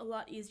that would be a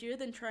lot easier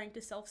than trying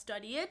to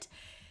self-study it.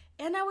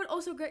 And I would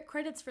also get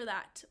credits for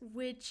that,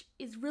 which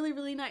is really,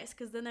 really nice,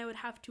 because then I would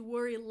have to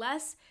worry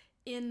less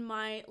in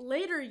my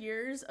later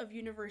years of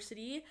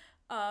university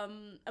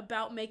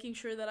about making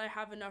sure that I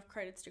have enough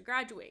credits to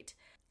graduate.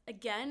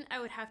 Again, I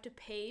would have to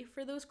pay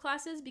for those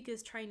classes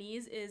because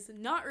Chinese is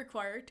not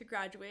required to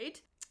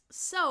graduate.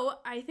 So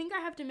I think I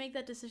have to make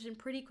that decision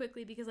pretty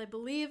quickly because I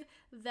believe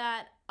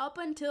that up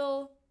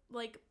until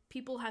like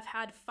people have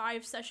had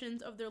 5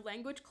 sessions of their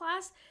language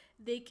class,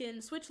 they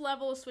can switch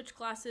levels, switch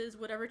classes,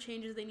 whatever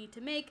changes they need to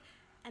make.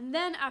 And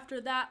then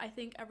after that, I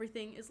think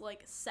everything is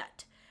like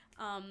set.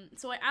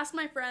 So I asked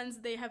my friends,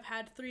 they have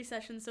had 3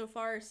 sessions so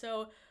far,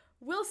 so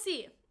we'll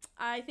see.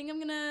 I think I'm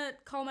gonna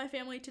call my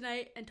family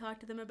tonight and talk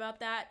to them about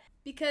that,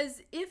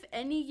 because if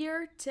any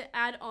year to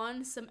add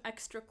on some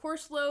extra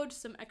course load,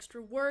 some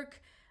extra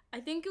work, I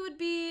think it would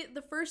be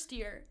the first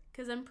year,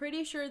 because I'm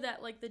pretty sure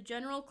that like the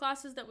general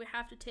classes that we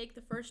have to take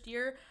the first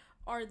year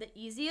are the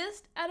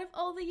easiest out of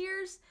all the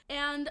years.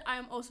 And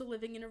I'm also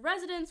living in a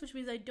residence, which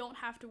means I don't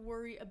have to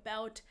worry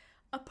about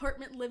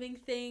apartment living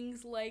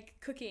things like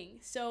cooking.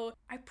 So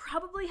I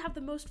probably have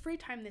the most free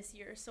time this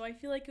year. So I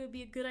feel like it would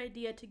be a good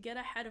idea to get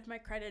ahead of my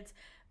credits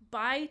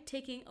by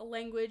taking a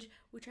language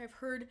which I've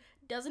heard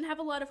doesn't have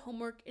a lot of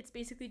homework. It's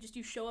basically just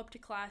you show up to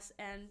class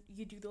and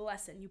you do the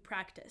lesson, you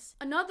practice.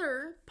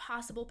 Another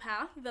possible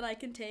path that I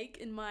can take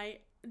in my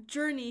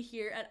journey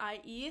here at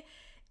IE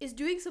is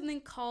doing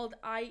something called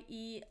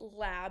IE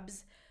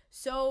Labs.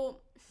 So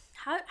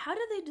how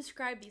do they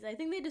describe these? I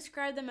think they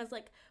describe them as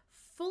like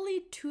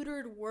fully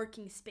tutored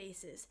working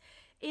spaces.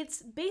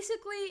 It's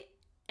basically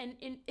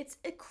it's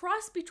a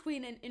cross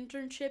between an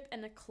internship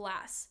and a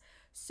class.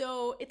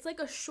 So it's like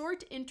a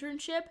short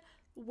internship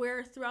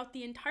where throughout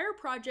the entire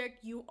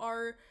project you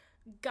are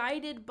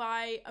guided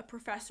by a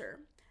professor.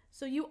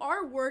 So you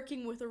are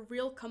working with a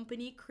real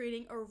company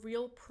creating a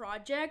real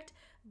project,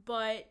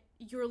 but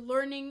you're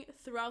learning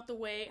throughout the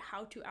way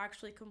how to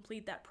actually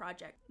complete that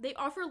project. They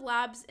offer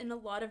labs in a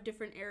lot of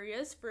different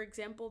areas. For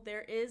example,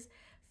 there is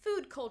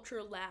food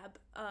culture lab,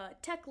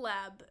 tech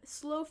lab,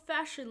 slow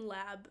fashion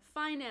lab,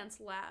 finance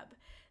lab.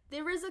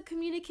 There is a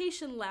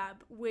communication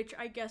lab, which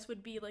I guess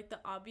would be like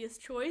the obvious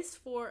choice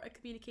for a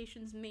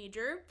communications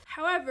major.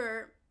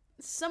 However,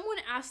 someone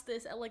asked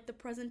this at like the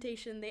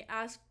presentation. They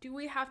asked, do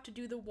we have to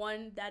do the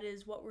one that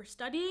is what we're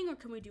studying, or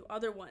can we do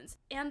other ones?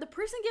 And the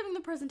person giving the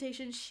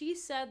presentation, she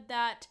said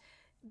that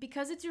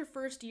because it's your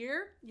first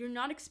year, you're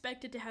not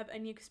expected to have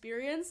any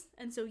experience.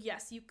 And so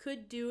yes, you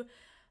could do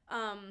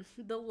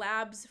the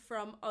labs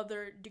from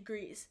other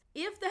degrees.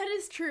 If that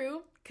is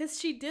true, because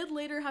she did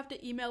later have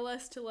to email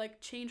us to like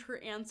change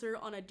her answer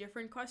on a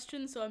different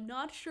question, so I'm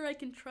not sure I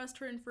can trust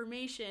her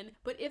information,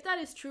 but if that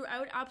is true, I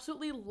would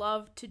absolutely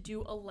love to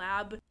do a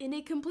lab in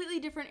a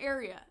completely different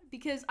area,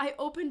 because I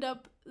opened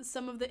up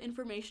some of the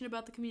information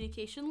about the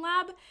communication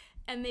lab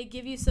and they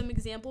give you some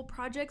example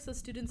projects that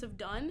students have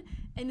done,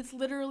 and it's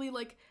literally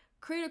like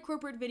create a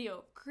corporate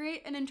video,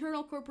 create an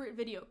internal corporate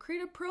video,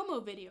 create a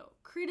promo video,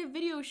 create a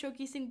video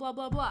showcasing blah,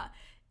 blah, blah.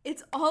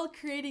 It's all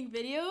creating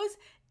videos,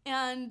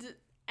 and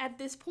at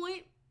this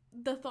point,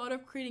 the thought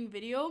of creating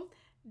video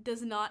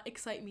does not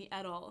excite me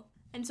at all.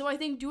 And so I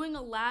think doing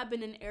a lab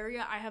in an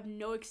area I have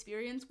no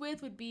experience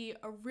with would be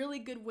a really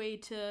good way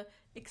to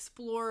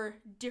explore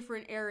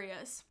different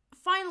areas.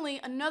 Finally,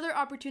 another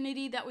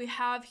opportunity that we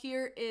have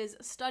here is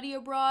study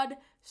abroad.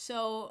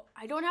 So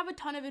I don't have a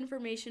ton of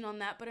information on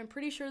that, but I'm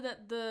pretty sure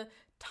that the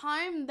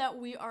time that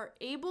we are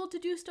able to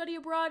do study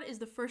abroad is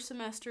the first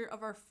semester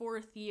of our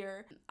 4th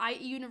year.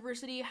 IE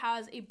University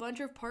has a bunch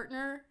of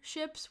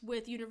partnerships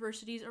with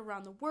universities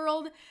around the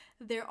world.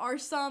 There are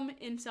some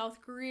in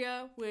South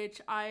Korea,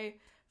 which I,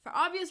 for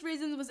obvious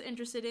reasons, was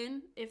interested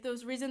in. If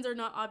those reasons are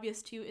not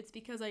obvious to you, it's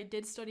because I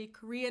did study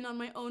Korean on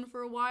my own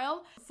for a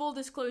while. Full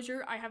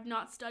disclosure, I have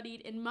not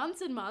studied in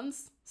months and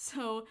months,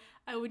 so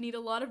I would need a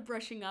lot of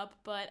brushing up,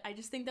 but I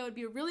just think that would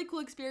be a really cool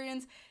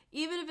experience.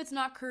 Even if it's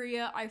not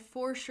Korea, I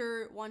for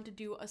sure want to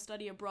do a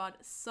study abroad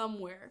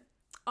somewhere.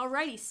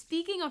 Alrighty,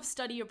 speaking of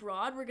study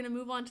abroad, we're going to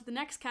move on to the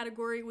next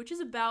category, which is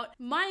about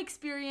my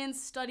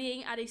experience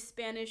studying at a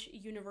Spanish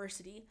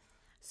university.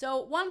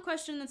 So one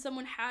question that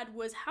someone had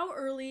was, how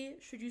early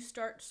should you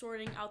start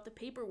sorting out the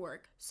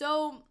paperwork?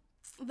 So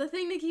the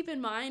thing to keep in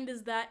mind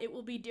is that it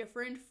will be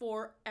different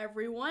for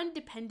everyone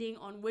depending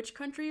on which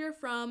country you're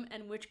from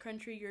and which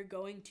country you're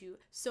going to.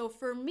 So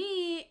for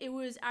me, it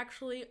was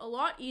actually a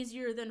lot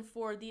easier than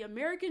for the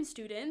American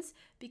students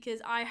because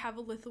I have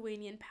a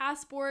Lithuanian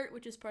passport,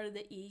 which is part of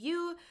the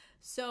EU.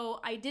 So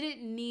I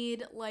didn't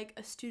need like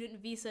a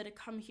student visa to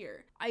come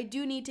here. I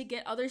do need to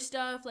get other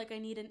stuff, like I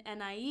need an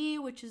NIE,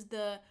 which is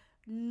the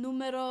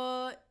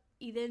Número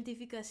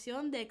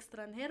Identificación de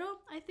Extranjero,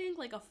 I think,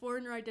 like a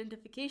foreigner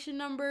identification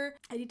number.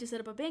 I need to set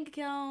up a bank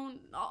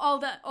account, all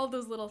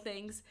those little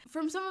things.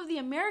 From some of the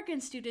American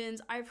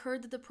students, I've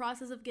heard that the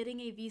process of getting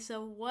a visa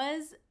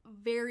was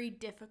very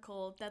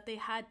difficult, that they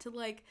had to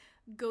like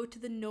go to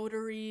the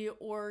notary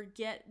or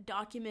get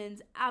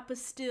documents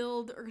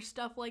apostilled or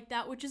stuff like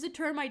that, which is a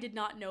term I did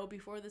not know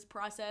before this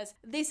process.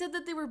 They said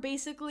that they were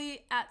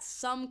basically at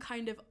some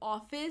kind of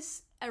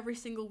office every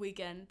single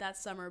weekend that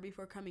summer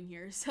before coming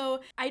here. So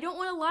I don't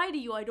want to lie to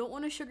you. I don't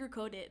want to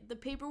sugarcoat it. The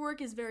paperwork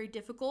is very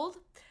difficult.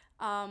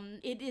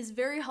 It is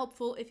very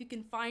helpful if you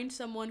can find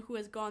someone who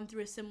has gone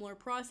through a similar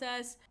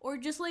process, or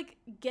just like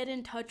get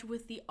in touch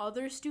with the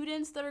other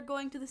students that are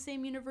going to the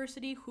same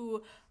university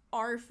who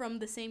are from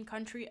the same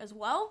country as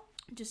well,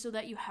 just so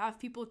that you have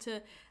people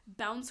to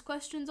bounce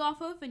questions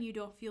off of and you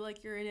don't feel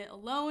like you're in it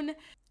alone.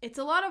 It's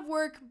a lot of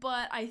work,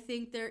 but I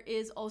think there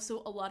is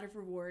also a lot of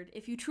reward.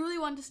 If you truly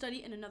want to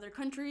study in another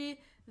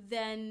country,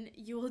 then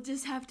you will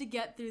just have to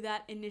get through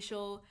that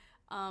initial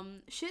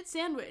shit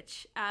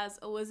sandwich, as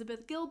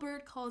Elizabeth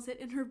Gilbert calls it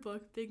in her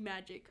book, Big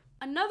Magic.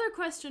 Another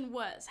question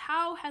was,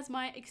 how has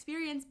my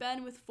experience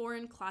been with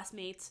foreign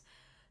classmates?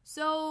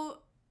 So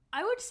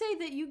I would say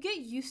that you get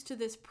used to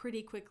this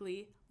pretty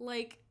quickly.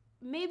 Like,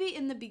 maybe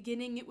in the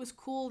beginning it was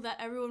cool that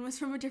everyone was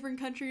from a different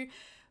country,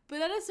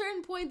 but at a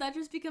certain point that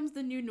just becomes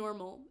the new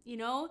normal, you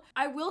know?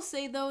 I will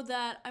say though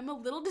that I'm a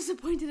little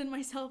disappointed in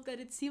myself that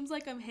it seems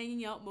like I'm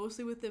hanging out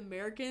mostly with the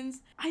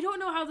Americans. I don't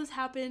know how this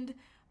happened.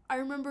 I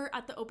remember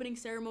at the opening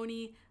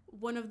ceremony,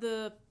 one of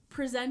the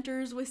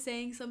presenters was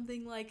saying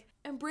something like,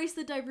 embrace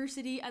the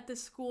diversity at the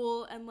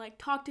school and like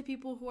talk to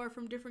people who are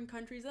from different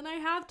countries. And I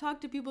have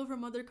talked to people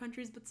from other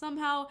countries, but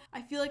somehow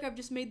I feel like I've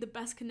just made the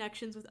best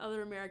connections with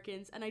other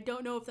Americans. And I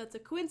don't know if that's a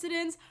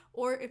coincidence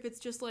or if it's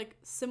just like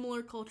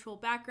similar cultural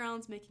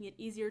backgrounds making it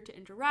easier to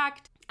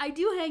interact. I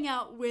do hang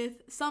out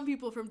with some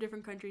people from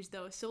different countries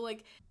though. So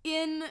like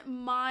in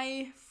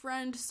my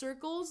friend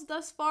circles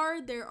thus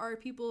far, there are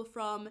people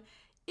from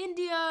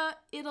India,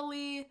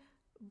 Italy,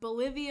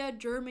 Bolivia,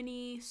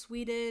 Germany,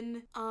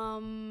 Sweden.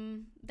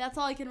 That's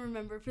all I can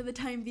remember for the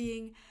time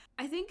being.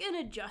 I think an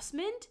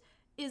adjustment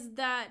is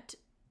that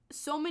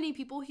so many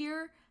people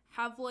here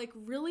have like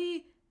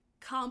really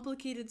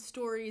complicated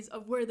stories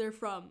of where they're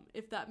from,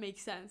 if that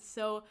makes sense.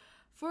 So,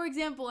 for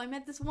example, I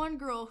met this one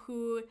girl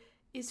who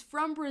is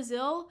from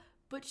Brazil,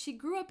 but she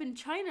grew up in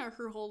China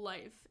her whole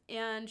life,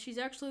 and she's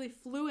actually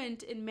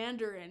fluent in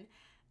Mandarin.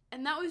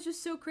 And that was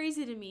just so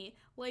crazy to me.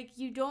 Like,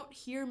 you don't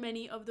hear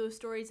many of those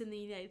stories in the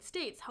United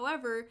States.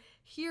 However,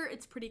 here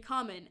it's pretty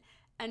common.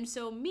 And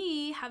so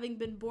me, having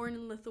been born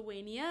in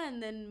Lithuania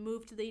and then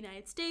moved to the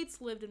United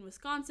States, lived in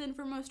Wisconsin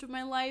for most of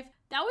my life,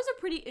 that was a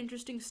pretty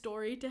interesting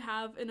story to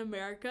have in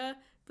America.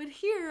 But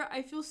here,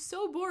 I feel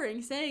so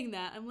boring saying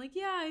that. I'm like,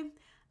 yeah,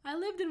 I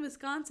lived in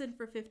Wisconsin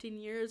for 15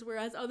 years,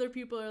 whereas other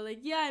people are like,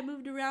 yeah, I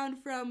moved around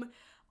from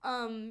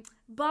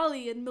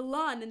Bali and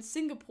Milan and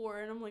Singapore,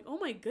 and I'm like, oh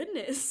my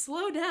goodness,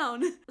 slow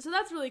down. So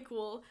that's really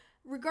cool.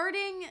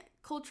 Regarding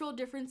cultural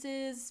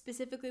differences,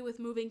 specifically with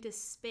moving to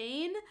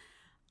Spain,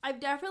 I've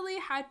definitely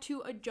had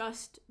to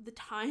adjust the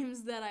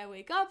times that I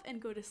wake up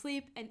and go to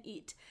sleep and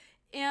eat.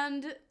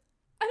 And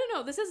I don't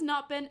know, this has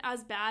not been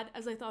as bad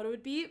as I thought it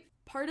would be.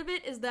 Part of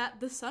it is that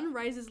the sun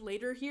rises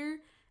later here,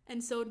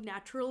 and so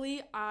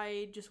naturally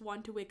I just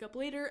want to wake up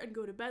later and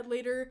go to bed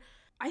later.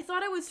 I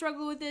thought I would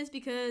struggle with this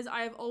because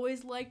I've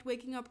always liked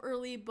waking up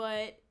early,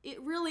 but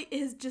it really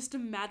is just a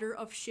matter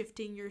of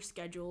shifting your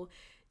schedule.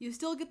 You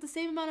still get the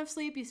same amount of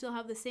sleep, you still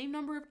have the same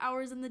number of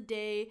hours in the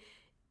day.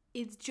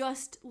 It's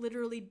just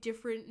literally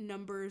different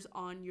numbers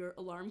on your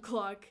alarm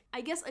clock.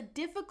 I guess a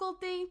difficult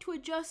thing to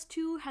adjust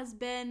to has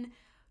been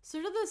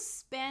sort of the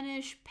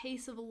Spanish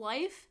pace of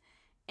life.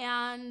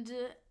 And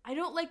I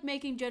don't like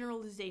making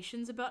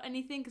generalizations about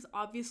anything because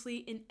obviously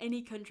in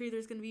any country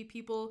there's going to be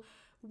people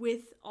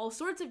with all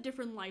sorts of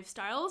different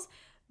lifestyles.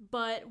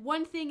 But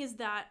one thing is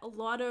that a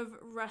lot of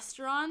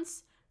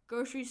restaurants,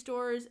 grocery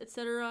stores,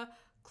 etc.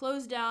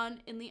 close down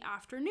in the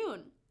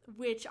afternoon,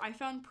 which I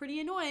found pretty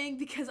annoying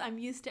because I'm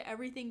used to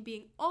everything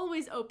being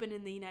always open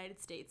in the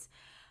United States.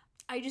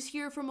 I just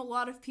hear from a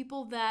lot of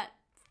people that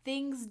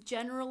things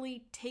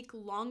generally take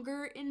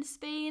longer in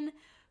Spain,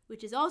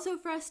 which is also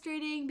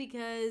frustrating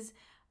because,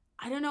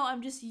 I don't know,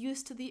 I'm just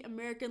used to the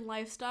American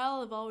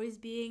lifestyle of always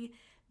being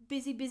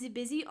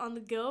busy on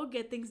the go,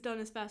 get things done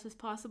as fast as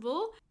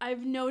possible.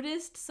 I've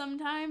noticed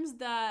sometimes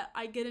that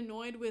I get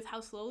annoyed with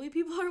how slowly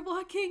people are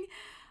walking.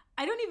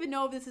 I don't even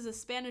know if this is a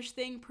Spanish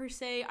thing per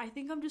se. I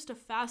think I'm just a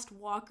fast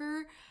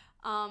walker,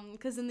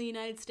 because in the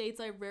United States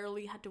I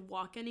rarely had to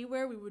walk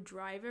anywhere. We would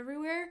drive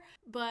everywhere.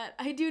 But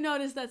I do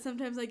notice that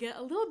sometimes I get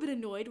a little bit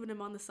annoyed when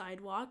I'm on the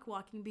sidewalk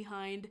walking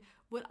behind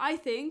what I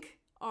think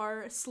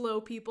are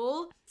slow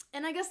people.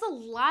 And I guess the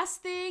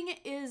last thing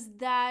is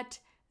that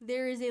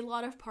there is a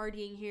lot of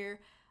partying here.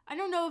 I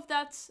don't know if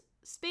that's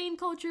Spain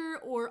culture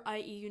or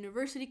IE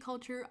University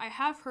culture. I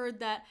have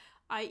heard that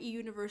IE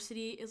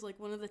University is like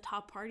one of the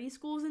top party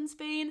schools in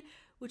Spain,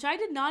 which I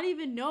did not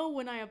even know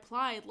when I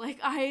applied. Like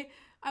I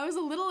was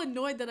a little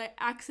annoyed that I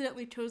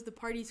accidentally chose the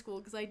party school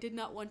because I did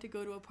not want to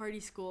go to a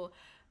party school.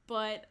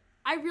 But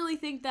I really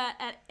think that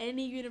at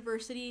any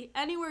university,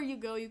 anywhere you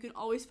go, you can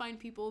always find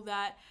people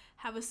that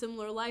have a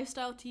similar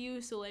lifestyle to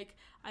you. So like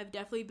I've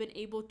definitely been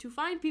able to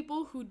find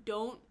people who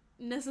don't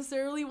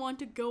necessarily want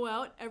to go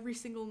out every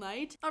single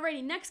night.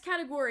 Alrighty, next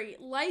category,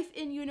 life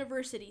in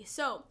university.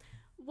 So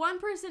one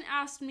person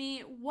asked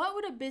me, what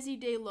would a busy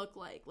day look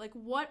like? Like,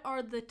 what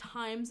are the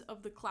times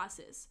of the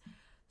classes?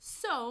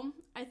 So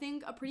I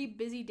think a pretty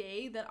busy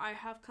day that I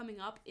have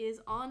coming up is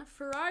on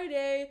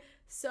Friday.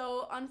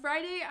 So on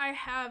Friday, I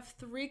have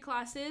 3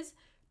 classes.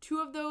 2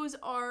 of those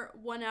are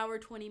 1 hour,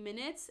 20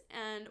 minutes,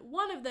 and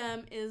one of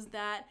them is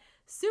that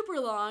super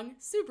long,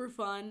 super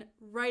fun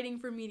writing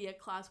for media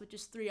class, which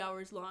is 3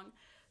 hours long.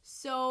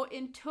 So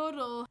in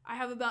total, I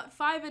have about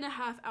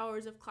 5.5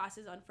 hours of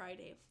classes on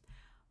Friday.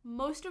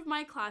 Most of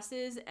my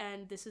classes,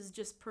 and this is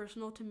just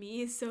personal to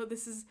me, so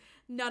this is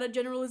not a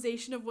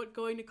generalization of what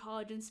going to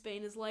college in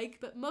Spain is like,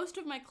 but most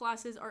of my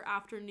classes are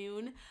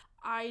afternoon.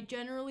 I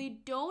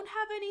generally don't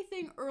have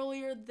anything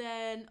earlier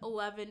than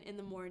 11 in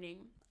the morning.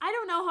 I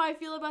don't know how I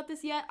feel about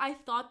this yet. I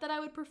thought that I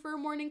would prefer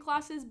morning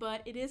classes,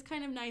 but it is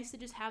kind of nice to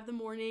just have the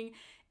morning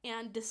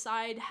and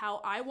decide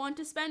how I want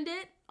to spend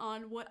it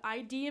on what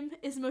I deem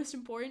is most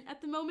important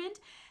at the moment.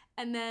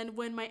 And then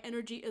when my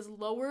energy is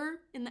lower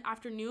in the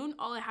afternoon,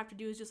 all I have to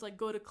do is just like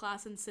go to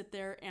class and sit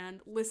there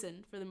and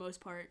listen for the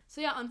most part.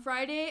 So yeah, on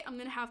Friday, I'm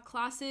gonna have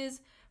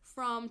classes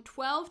from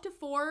 12 to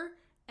 4,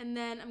 and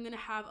then I'm gonna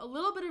have a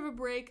little bit of a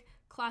break,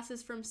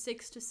 classes from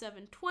 6 to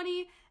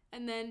 7:20,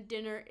 and then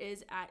dinner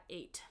is at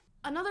 8.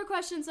 Another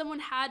question someone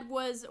had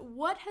was,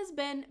 what has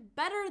been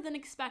better than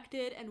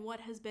expected and what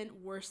has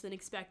been worse than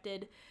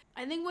expected?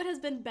 I think what has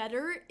been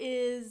better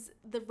is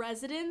the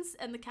residence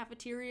and the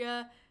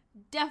cafeteria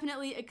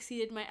definitely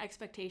exceeded my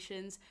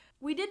expectations.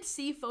 We did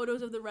see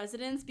photos of the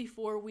residence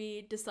before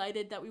we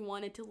decided that we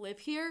wanted to live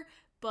here,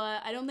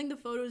 but I don't think the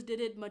photos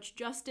did it much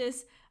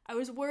justice. I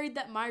was worried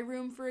that my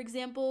room, for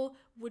example,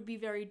 would be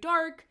very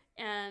dark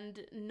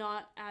and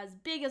not as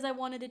big as I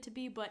wanted it to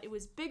be, but it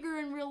was bigger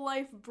in real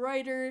life,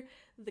 brighter.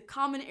 The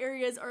common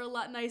areas are a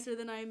lot nicer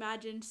than I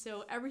imagined,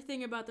 so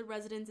everything about the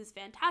residence is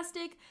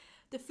fantastic.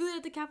 The food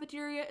at the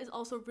cafeteria is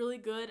also really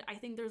good. I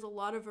think there's a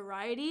lot of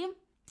variety.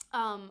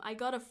 I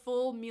got a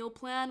full meal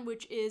plan,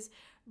 which is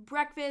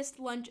breakfast,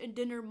 lunch, and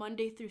dinner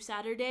Monday through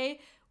Saturday,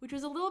 which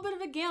was a little bit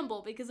of a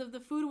gamble because if the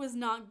food was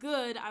not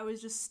good, I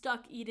was just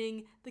stuck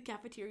eating the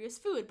cafeteria's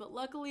food. But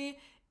luckily,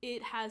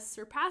 it has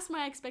surpassed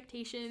my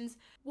expectations.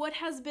 What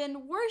has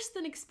been worse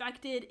than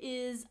expected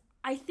is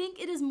I think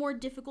it is more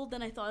difficult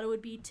than I thought it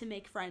would be to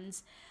make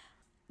friends.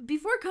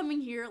 Before coming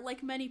here,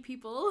 like many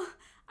people,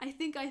 I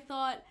think I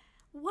thought,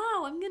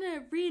 wow, I'm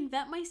gonna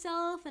reinvent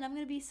myself and I'm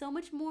gonna be so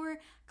much more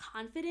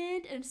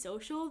confident and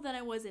social than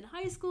I was in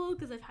high school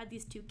because I've had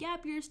these 2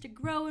 gap years to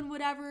grow and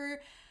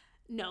whatever.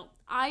 No,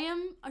 I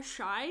am a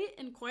shy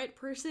and quiet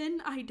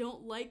person. I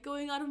don't like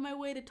going out of my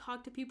way to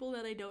talk to people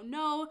that I don't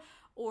know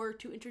or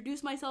to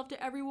introduce myself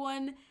to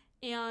everyone.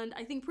 And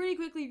I think pretty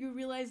quickly you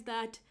realize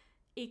that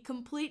a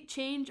complete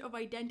change of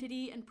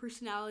identity and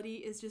personality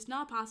is just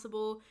not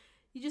possible.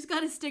 You just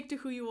gotta stick to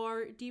who you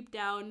are deep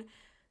down.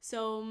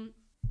 So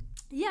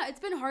yeah, it's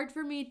been hard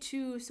for me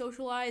to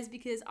socialize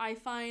because I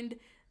find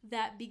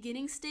that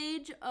beginning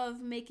stage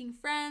of making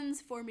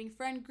friends, forming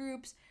friend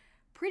groups,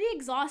 pretty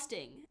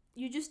exhausting.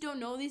 You just don't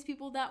know these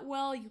people that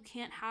well. You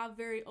can't have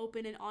very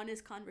open and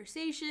honest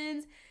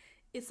conversations.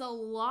 It's a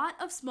lot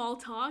of small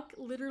talk.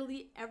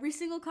 Literally every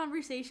single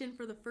conversation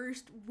for the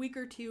first week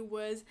or 2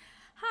 was,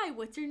 hi,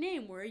 what's your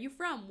name? Where are you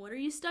from? What are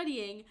you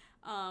studying?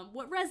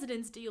 What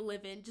residence do you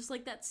live in? Just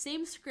like that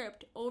same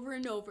script over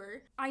and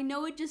over. I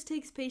know it just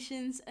takes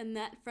patience and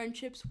that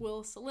friendships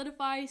will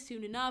solidify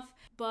soon enough,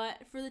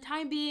 but for the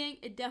time being,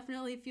 it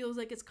definitely feels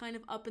like it's kind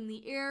of up in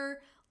the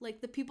air.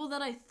 Like the people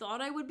that I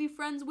thought I would be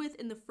friends with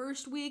in the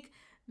first week,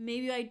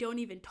 maybe I don't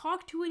even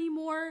talk to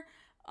anymore.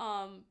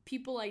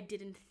 People I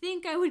didn't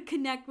think I would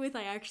connect with,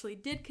 I actually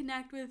did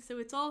connect with, so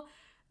it's all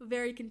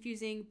very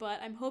confusing, but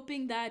I'm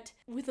hoping that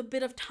with a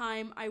bit of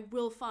time, I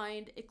will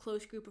find a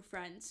close group of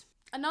friends.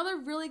 Another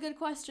really good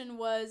question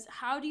was,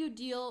 how do you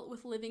deal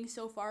with living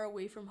so far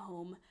away from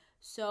home?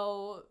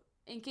 So,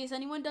 in case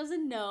anyone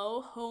doesn't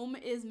know, home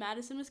is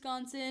Madison,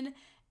 Wisconsin,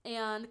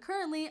 and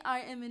currently I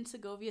am in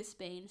Segovia,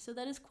 Spain. So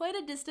that is quite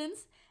a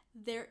distance.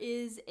 There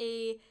is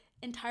a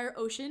entire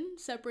ocean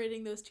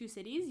separating those 2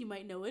 cities. You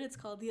might know it. It's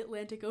called the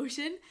Atlantic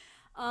Ocean.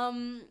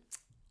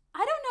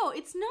 I don't know.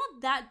 It's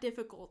not that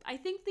difficult. I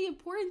think the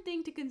important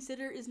thing to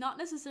consider is not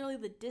necessarily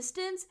the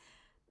distance,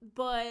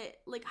 but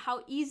like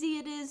how easy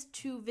it is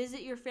to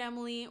visit your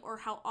family or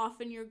how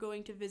often you're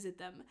going to visit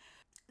them.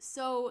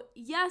 So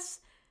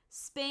yes,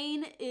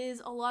 Spain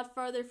is a lot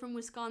farther from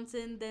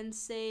Wisconsin than,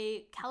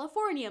 say,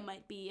 California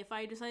might be if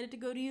I decided to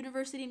go to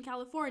university in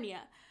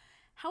California.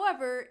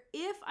 However,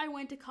 if I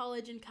went to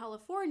college in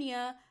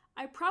California,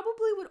 I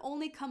probably would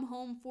only come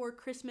home for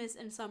Christmas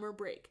and summer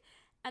break.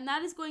 And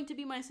that is going to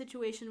be my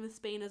situation with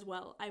Spain as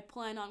well. I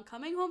plan on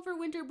coming home for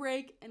winter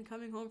break and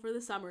coming home for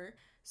the summer.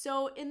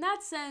 So in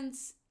that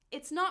sense,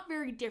 it's not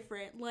very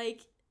different.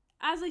 Like,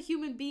 as a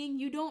human being,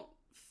 you don't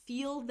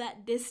feel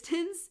that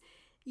distance.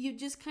 You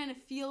just kind of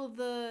feel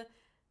the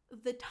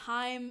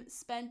time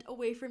spent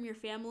away from your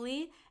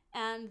family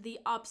and the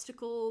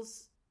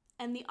obstacles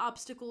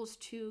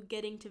to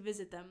getting to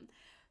visit them.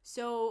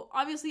 So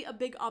obviously a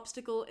big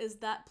obstacle is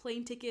that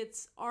plane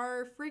tickets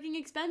are freaking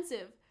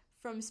expensive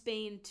from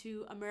Spain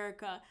to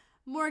America,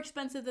 more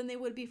expensive than they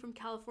would be from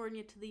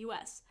California to the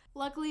US.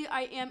 Luckily,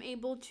 I am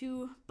able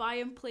to buy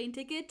a plane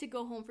ticket to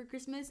go home for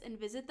Christmas and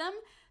visit them.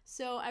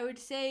 So I would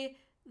say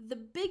the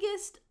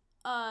biggest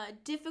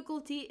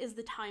difficulty is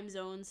the time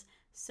zones.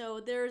 So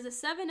there's a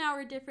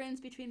 7-hour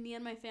difference between me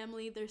and my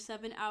family. They're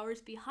 7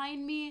 hours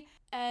behind me.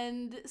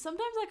 And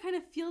sometimes I kind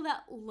of feel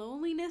that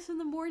loneliness in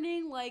the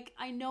morning. Like,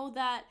 I know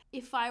that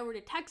if I were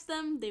to text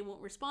them, they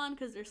won't respond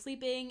because they're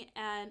sleeping,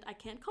 and I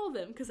can't call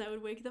them because I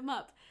would wake them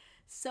up.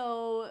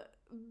 So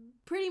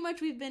pretty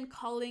much we've been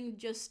calling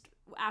just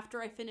after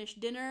I finish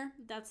dinner.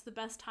 That's the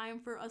best time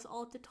for us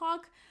all to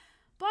talk.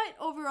 But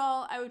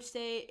overall, I would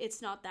say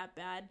it's not that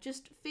bad.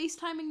 Just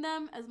FaceTiming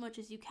them as much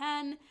as you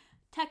can,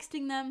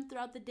 texting them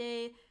throughout the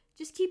day,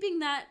 just keeping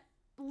that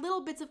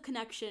little bits of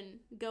connection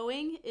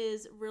going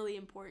is really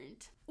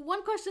important.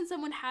 One question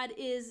someone had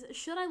is,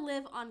 should I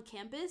live on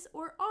campus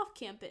or off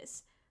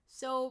campus?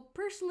 So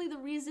personally, the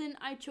reason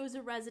I chose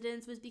a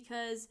residence was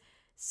because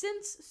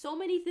since so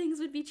many things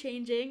would be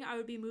changing, I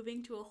would be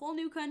moving to a whole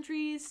new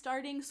country,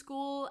 starting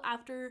school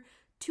after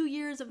 2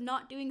 years of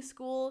not doing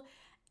school,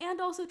 and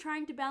also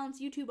trying to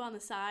balance YouTube on the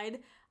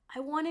side,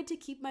 I wanted to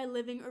keep my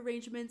living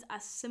arrangements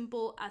as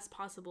simple as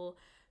possible.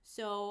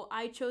 So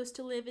I chose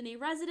to live in a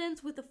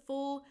residence with a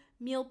full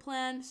meal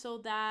plan so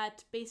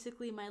that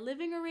basically my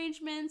living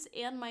arrangements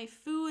and my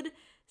food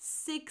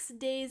 6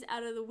 days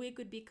out of the week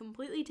would be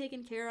completely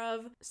taken care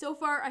of. So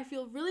far, I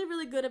feel really,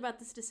 really good about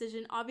this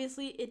decision.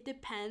 Obviously, it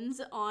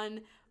depends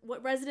on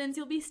what residence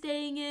you'll be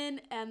staying in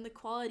and the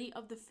quality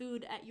of the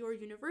food at your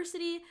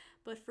university,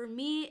 but for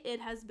me, it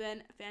has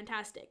been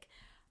fantastic.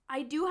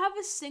 I do have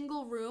a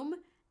single room,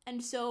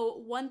 and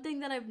so one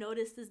thing that I've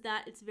noticed is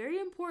that it's very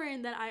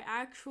important that I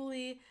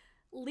actually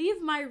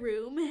leave my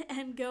room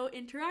and go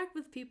interact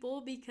with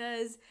people,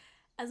 because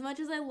as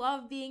much as I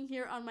love being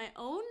here on my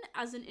own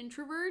as an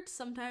introvert,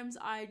 sometimes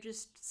I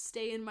just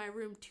stay in my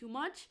room too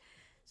much.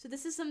 So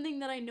this is something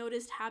that I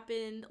noticed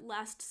happened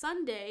last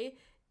Sunday,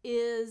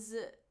 is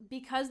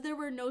because there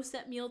were no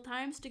set meal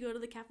times to go to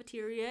the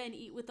cafeteria and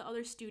eat with the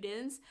other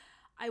students,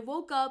 I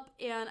woke up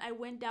and I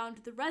went down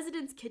to the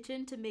residence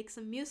kitchen to make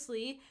some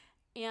muesli,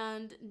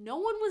 and no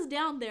one was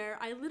down there.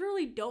 I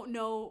literally don't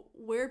know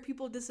where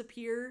people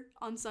disappear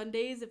on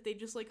Sundays, if they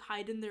just like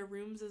hide in their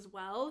rooms as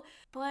well.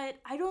 But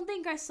I don't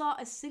think I saw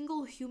a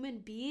single human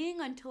being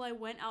until I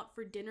went out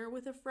for dinner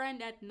with a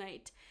friend at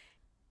night.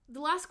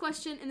 The last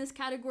question in this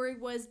category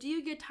was, do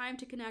you get time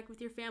to connect with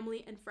your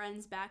family and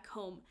friends back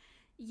home?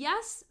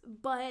 Yes,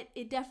 but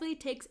it definitely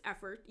takes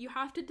effort. You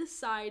have to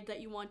decide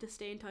that you want to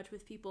stay in touch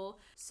with people.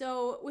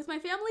 So with my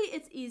family,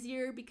 it's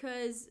easier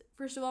because,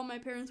 first of all, my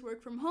parents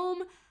work from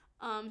home,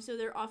 so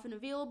they're often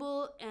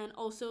available, and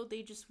also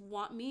they just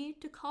want me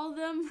to call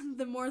them.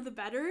 The more the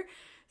better.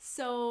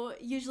 So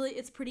usually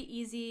it's pretty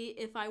easy.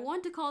 If I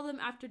want to call them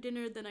after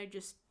dinner, then I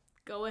just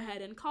go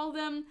ahead and call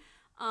them.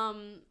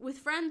 With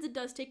friends, it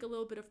does take a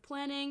little bit of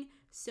planning.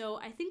 So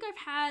I think I've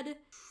had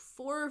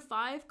 4 or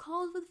 5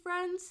 calls with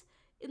friends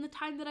in the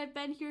time that I've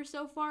been here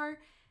so far.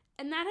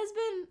 And that has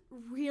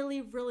been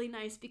really, really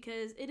nice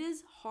because it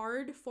is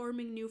hard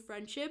forming new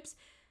friendships.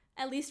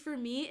 At least for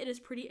me, it is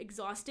pretty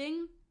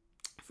exhausting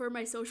for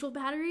my social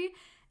battery.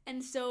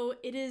 And so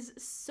it is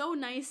so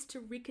nice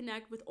to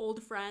reconnect with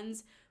old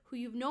friends who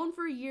you've known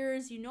for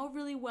years, you know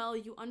really well,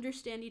 you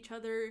understand each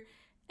other,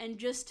 and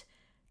just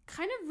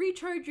kind of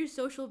recharge your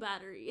social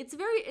battery. It's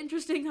very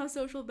interesting how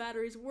social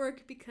batteries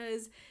work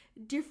because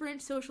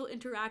different social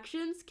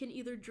interactions can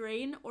either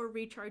drain or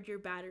recharge your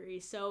battery.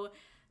 So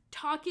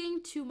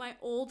talking to my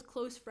old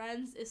close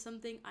friends is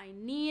something I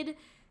need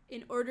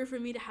in order for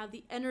me to have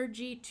the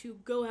energy to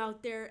go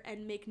out there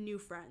and make new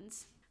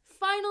friends.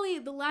 Finally,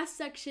 the last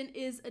section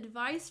is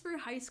advice for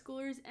high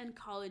schoolers and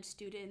college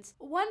students.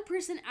 One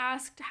person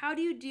asked, how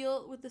do you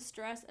deal with the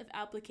stress of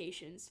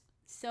applications?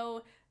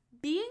 So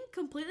being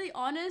completely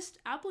honest,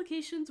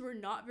 applications were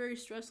not very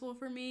stressful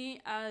for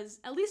me,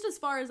 at least as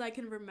far as I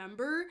can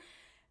remember.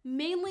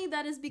 Mainly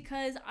that is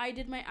because I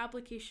did my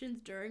applications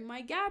during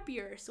my gap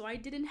year, so I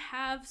didn't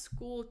have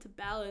school to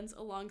balance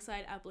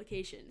alongside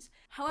applications.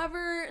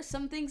 However,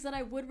 some things that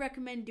I would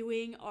recommend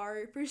doing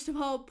are, first of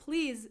all,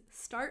 please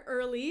start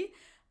early.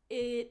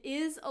 It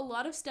is a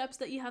lot of steps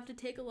that you have to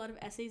take, a lot of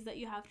essays that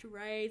you have to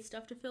write,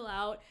 stuff to fill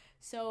out.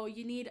 So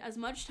you need as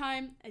much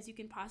time as you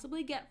can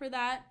possibly get for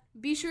that.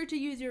 Be sure to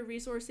use your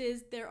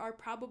resources. There are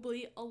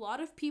probably a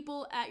lot of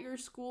people at your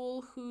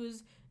school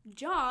whose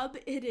job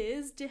it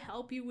is to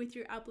help you with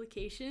your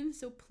application.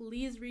 So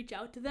please reach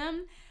out to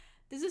them.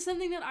 This is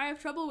something that I have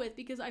trouble with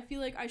because I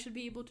feel like I should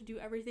be able to do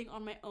everything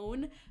on my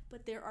own,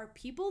 but there are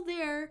people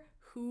there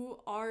who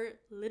are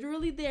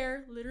literally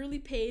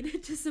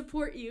paid to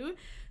support you.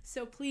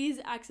 So please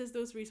access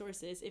those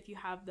resources if you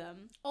have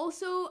them.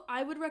 Also,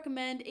 I would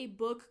recommend a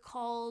book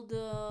called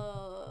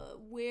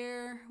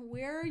Where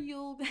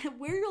You'll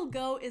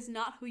Go Is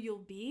Not Who You'll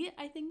Be.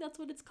 I think that's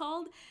what it's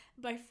called,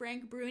 by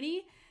Frank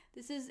Bruni.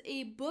 This is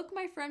a book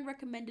my friend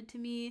recommended to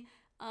me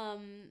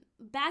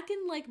back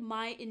in like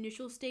my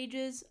initial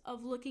stages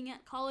of looking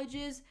at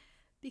colleges,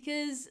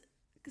 because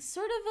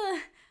sort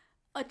of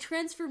a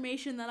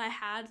transformation that I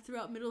had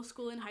throughout middle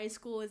school and high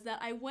school is that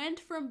I went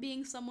from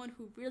being someone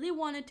who really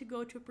wanted to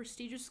go to a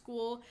prestigious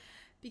school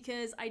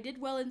because I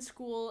did well in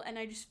school and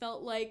I just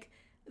felt like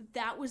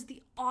that was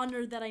the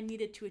honor that I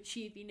needed to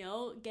achieve, you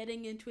know,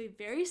 getting into a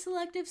very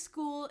selective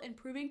school and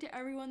proving to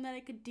everyone that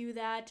I could do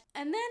that.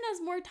 And then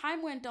as more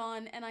time went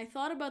on and I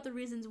thought about the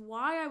reasons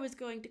why I was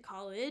going to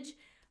college,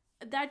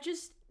 that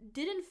just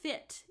didn't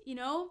fit, you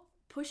know?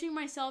 Pushing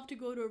myself to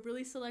go to a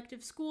really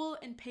selective school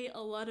and pay a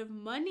lot of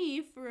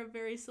money for a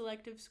very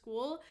selective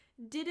school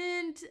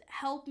didn't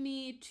help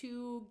me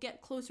to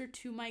get closer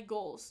to my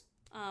goals,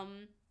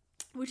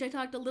 which I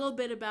talked a little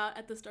bit about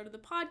at the start of the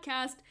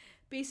podcast.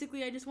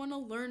 Basically, I just want to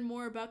learn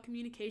more about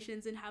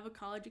communications and have a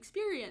college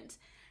experience.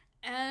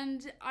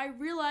 And I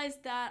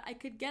realized that I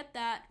could get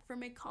that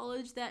from a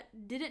college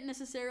that didn't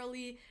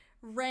necessarily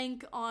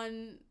rank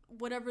on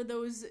whatever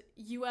those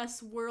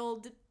US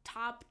World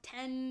top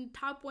 10,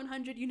 top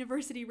 100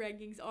 university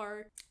rankings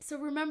are. So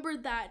remember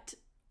that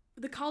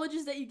the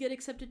colleges that you get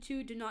accepted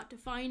to do not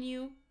define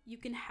you. You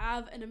can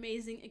have an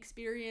amazing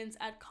experience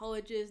at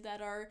colleges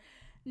that are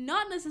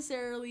not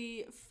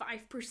necessarily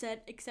 5%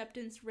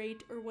 acceptance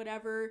rate or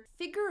whatever.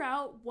 Figure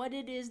out what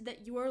it is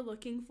that you are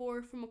looking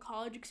for from a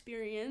college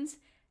experience.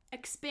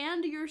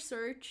 Expand your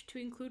search to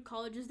include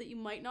colleges that you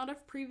might not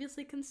have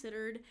previously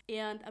considered.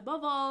 And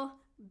above all,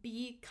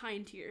 be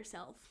kind to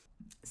yourself.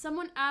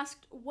 Someone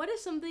asked, what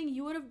is something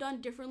you would have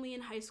done differently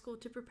in high school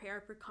to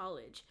prepare for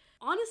college?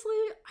 Honestly,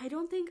 I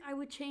don't think I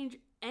would change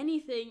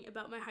anything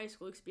about my high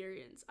school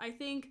experience. I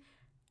think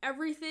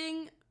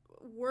everything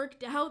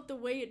worked out the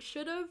way it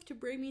should have to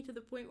bring me to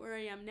the point where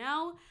I am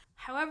now.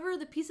 However,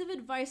 the piece of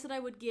advice that I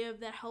would give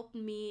that helped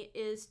me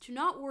is to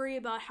not worry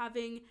about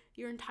having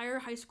your entire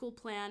high school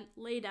plan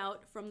laid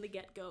out from the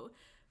get-go.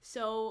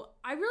 So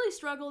I really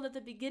struggled at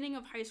the beginning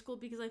of high school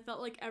because I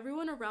felt like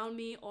everyone around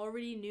me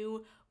already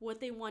knew what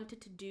they wanted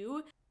to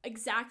do,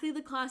 exactly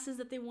the classes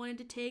that they wanted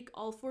to take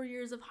all 4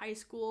 years of high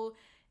school.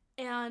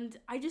 And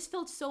I just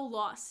felt so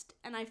lost,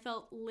 and I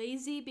felt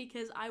lazy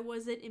because I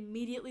wasn't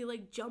immediately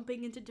like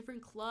jumping into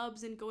different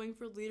clubs and going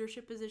for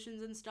leadership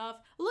positions and stuff.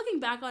 Looking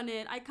back on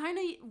it, I kind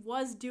of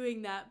was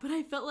doing that, but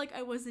I felt like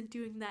I wasn't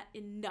doing that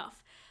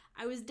enough.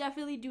 I was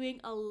definitely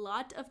doing a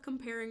lot of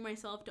comparing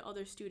myself to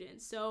other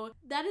students. So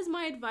that is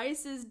my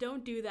advice, is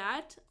don't do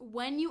that.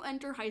 When you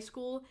enter high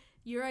school,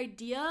 your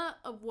idea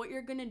of what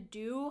you're gonna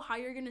do, how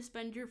you're gonna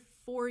spend your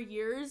 4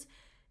 years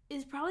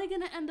is probably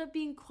going to end up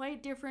being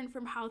quite different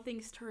from how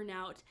things turn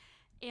out.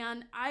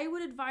 And I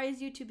would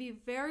advise you to be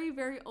very,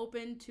 very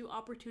open to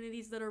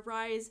opportunities that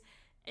arise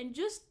and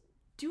just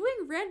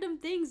doing random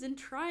things and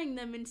trying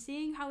them and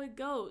seeing how it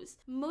goes.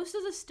 Most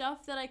of the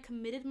stuff that I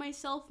committed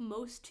myself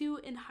most to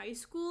in high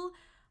school,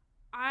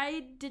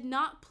 I did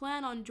not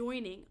plan on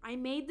joining. I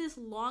made this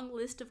long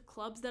list of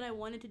clubs that I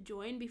wanted to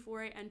join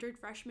before I entered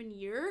freshman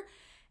year,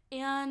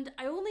 and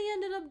I only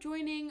ended up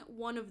joining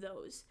one of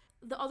those.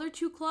 The other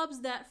 2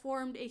 clubs that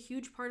formed a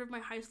huge part of my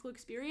high school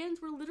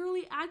experience were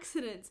literally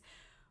accidents.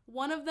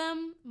 One of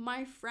them,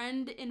 my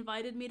friend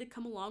invited me to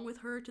come along with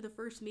her to the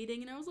first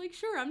meeting, and I was like,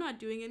 sure, I'm not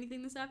doing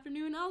anything this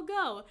afternoon, I'll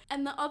go.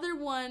 And the other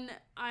one,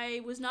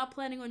 I was not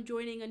planning on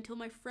joining until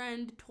my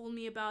friend told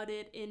me about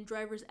it in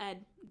driver's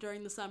ed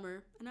during the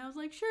summer. And I was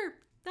like, sure,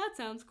 that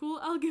sounds cool,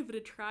 I'll give it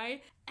a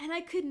try. And I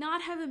could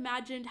not have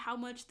imagined how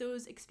much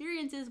those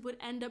experiences would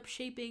end up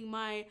shaping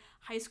my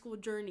high school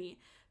journey.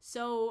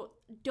 So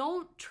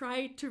don't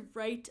try to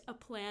write a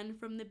plan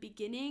from the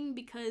beginning,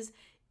 because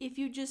if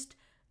you just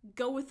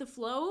go with the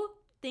flow,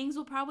 things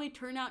will probably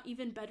turn out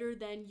even better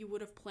than you would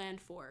have planned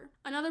for.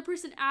 Another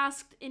person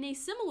asked, in a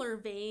similar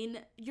vein,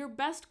 your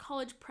best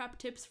college prep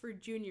tips for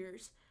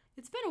juniors.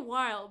 It's been a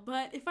while,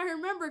 but if I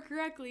remember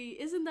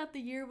correctly, isn't that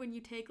the year when you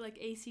take like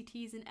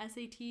ACTs and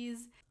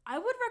SATs? I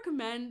would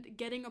recommend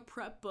getting a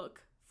prep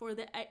book for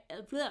the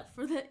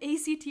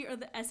ACT or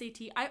the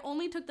SAT. I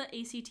only took the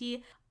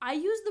ACT. I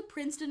used the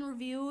Princeton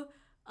Review,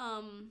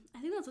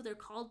 I think that's what they're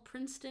called,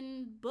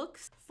 Princeton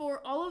books,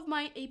 for all of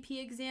my AP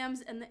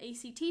exams and the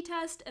ACT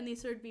test, and they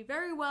served me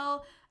very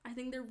well. I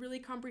think they're really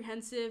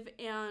comprehensive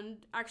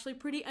and actually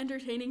pretty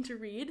entertaining to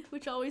read,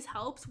 which always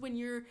helps when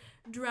you're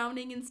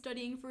drowning in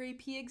studying for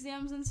AP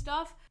exams and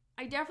stuff.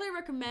 I definitely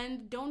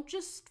recommend don't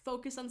just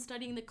focus on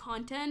studying the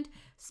content,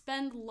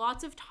 spend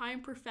lots of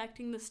time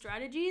perfecting the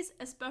strategies,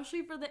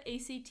 especially for the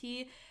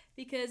ACT,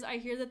 because I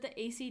hear that the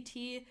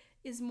ACT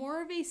is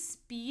more of a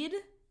speed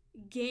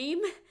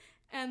game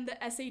and the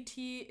SAT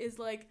is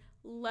like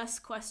less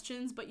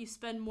questions, but you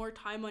spend more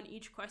time on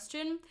each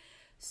question.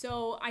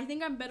 So I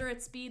think I'm better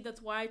at speed.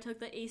 That's why I took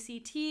the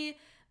ACT.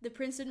 The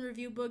Princeton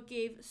Review book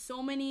gave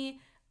so many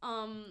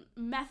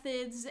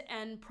methods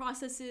and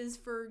processes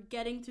for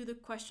getting through the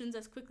questions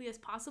as quickly as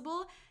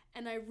possible,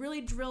 and I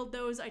really drilled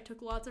those. I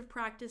took lots of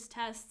practice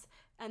tests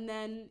and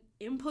then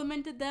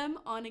implemented them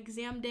on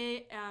exam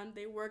day, and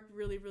they worked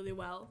really, really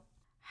well.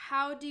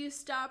 How do you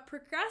stop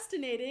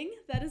procrastinating?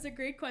 That is a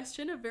great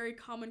question, a very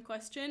common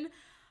question.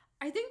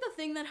 I think the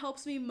thing that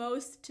helps me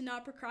most to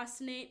not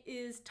procrastinate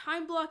is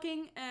time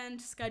blocking and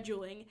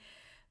scheduling,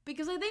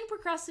 because I think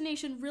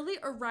procrastination really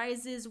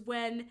arises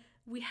when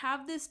we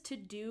have this to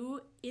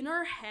do in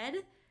our head,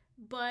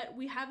 but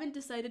we haven't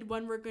decided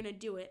when we're going to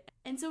do it.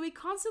 And so we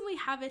constantly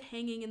have it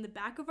hanging in the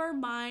back of our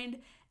mind,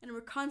 and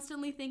we're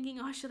constantly thinking,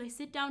 oh, should I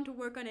sit down to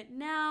work on it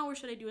now, or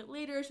should I do it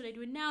later? Should I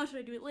do it now? Should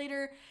I do it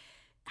later?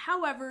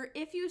 However,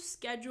 if you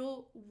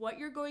schedule what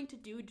you're going to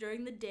do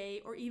during the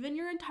day or even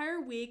your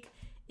entire week,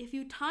 if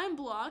you time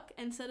block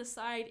and set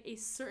aside a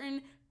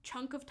certain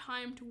chunk of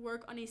time to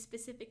work on a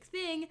specific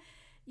thing,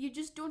 you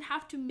just don't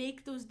have to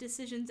make those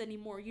decisions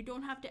anymore. You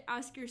don't have to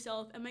ask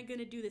yourself, am I going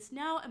to do this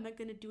now? Am I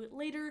going to do it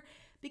later?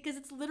 Because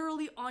it's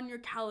literally on your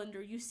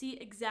calendar. You see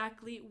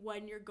exactly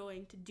when you're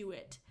going to do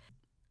it.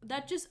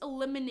 That just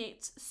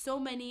eliminates so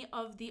many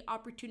of the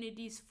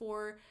opportunities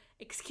for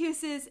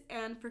excuses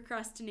and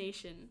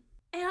procrastination.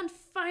 And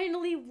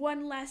finally,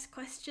 one last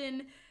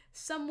question.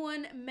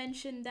 Someone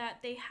mentioned that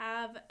they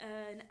have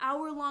an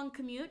hour-long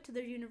commute to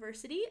their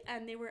university,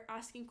 and they were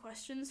asking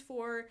questions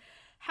for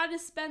how to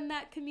spend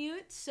that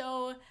commute.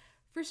 So,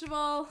 first of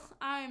all,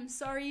 I'm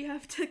sorry you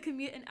have to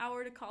commute an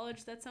hour to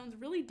college. That sounds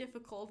really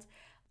difficult.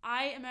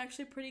 I am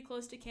actually pretty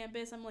close to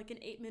campus. I'm like an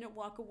 8-minute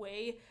walk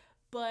away,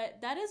 but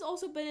that has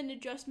also been an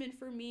adjustment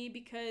for me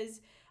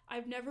because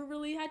I've never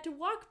really had to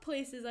walk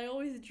places. I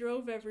always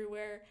drove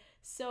everywhere.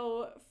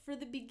 So for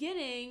the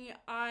beginning,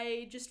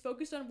 I just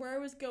focused on where I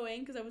was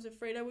going because I was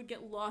afraid I would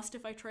get lost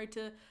if I tried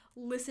to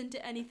listen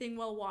to anything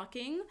while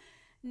walking.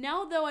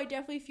 Now, though, I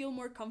definitely feel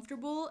more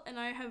comfortable, and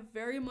I have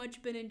very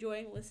much been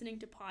enjoying listening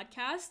to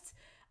podcasts.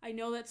 I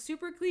know that's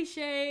super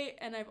cliche,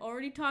 and I've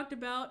already talked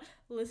about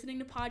listening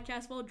to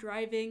podcasts while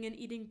driving and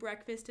eating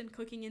breakfast and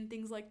cooking and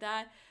things like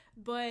that,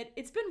 but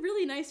it's been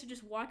really nice to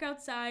just walk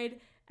outside,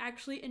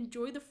 actually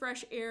enjoy the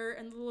fresh air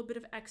and a little bit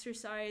of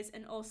exercise,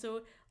 and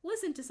also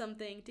listen to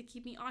something to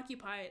keep me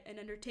occupied and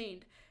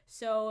entertained.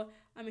 So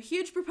I'm a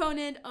huge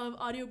proponent of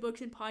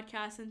audiobooks and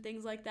podcasts and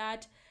things like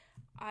that.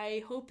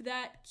 I hope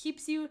that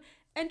keeps you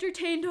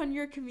entertained on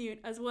your commute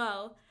as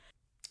well.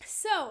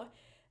 So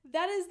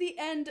that is the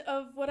end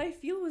of what I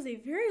feel was a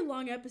very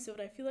long episode.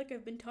 I feel like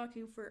I've been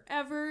talking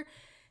forever.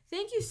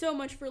 Thank you so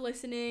much for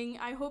listening.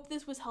 I hope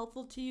this was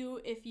helpful to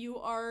you if you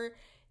are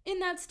in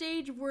that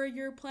stage where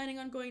you're planning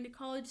on going to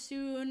college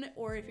soon,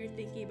 or if you're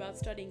thinking about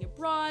studying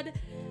abroad.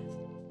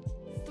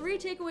 3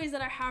 takeaways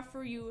that I have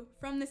for you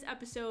from this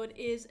episode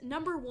is,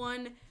 number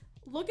 1,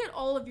 look at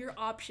all of your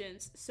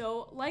options.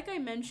 So, like I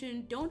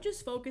mentioned, don't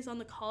just focus on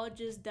the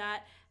colleges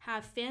that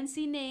have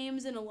fancy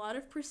names and a lot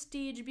of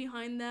prestige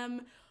behind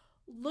them.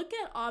 Look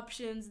at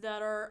options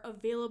that are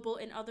available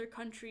in other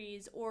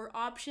countries, or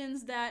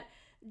options that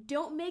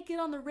don't make it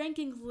on the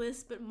rankings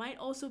list but might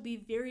also be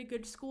very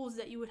good schools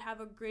that you would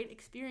have a great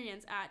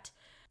experience at.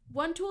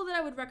 One tool that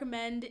I would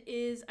recommend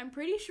is, I'm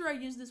pretty sure I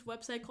used this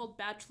website called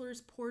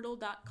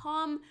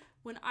bachelorsportal.com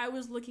when I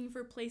was looking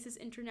for places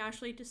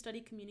internationally to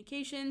study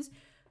communications.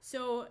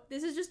 So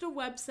this is just a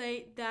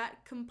website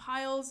that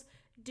compiles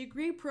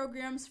degree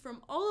programs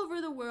from all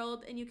over the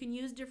world, and you can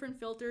use different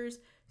filters.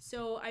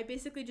 So I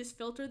basically just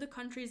filter the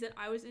countries that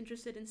I was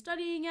interested in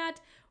studying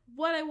at,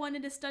 what I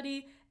wanted to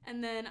study,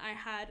 and then I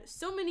had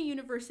so many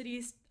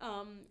universities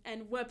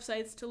and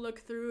websites to look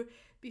through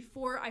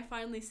before I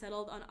finally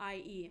settled on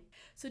IE.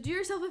 So do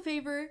yourself a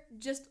favor,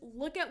 just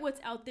look at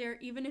what's out there,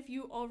 even if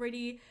you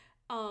already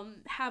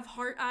have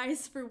heart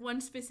eyes for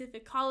one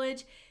specific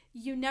college.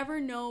 You never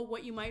know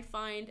what you might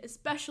find,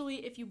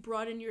 especially if you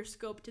broaden your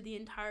scope to the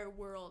entire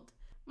world.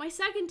 My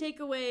second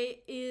takeaway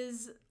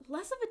is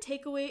less of a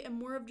takeaway and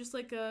more of just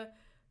like a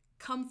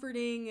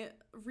comforting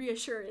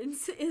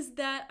reassurance, is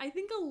that I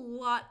think a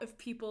lot of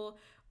people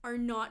are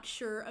not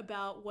sure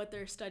about what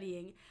they're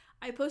studying.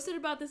 I posted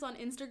about this on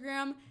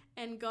Instagram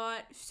and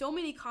got so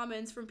many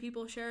comments from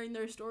people sharing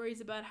their stories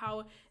about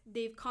how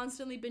they've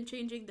constantly been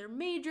changing their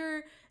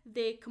major,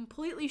 they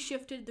completely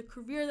shifted the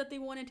career that they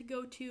wanted to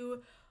go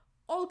to,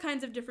 all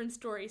kinds of different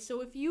stories.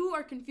 So if you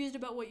are confused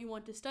about what you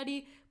want to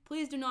study,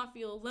 please do not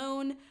feel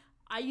alone.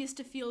 I used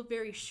to feel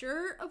very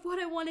sure of what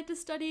I wanted to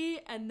study,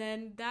 and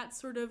then that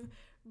sort of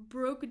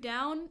broke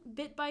down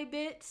bit by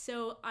bit,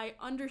 so I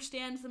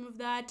understand some of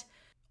that.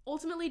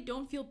 Ultimately,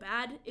 don't feel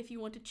bad if you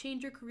want to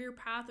change your career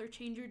path or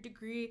change your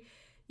degree.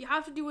 You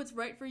have to do what's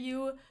right for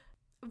you.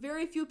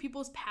 Very few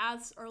people's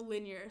paths are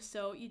linear,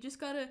 so you just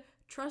gotta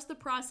trust the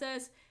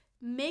process,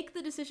 make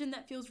the decision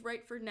that feels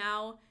right for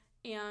now,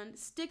 and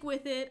stick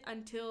with it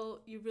until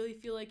you really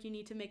feel like you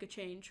need to make a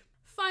change.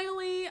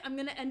 Finally, I'm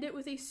gonna end it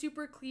with a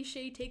super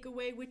cliche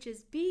takeaway, which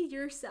is be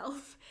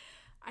yourself.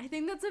 I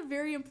think that's a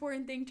very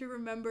important thing to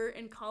remember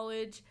in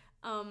college.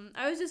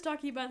 I was just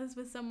talking about this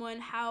with someone,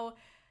 how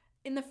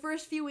in the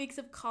first few weeks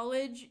of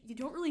college, you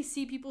don't really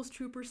see people's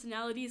true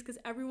personalities because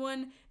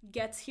everyone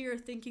gets here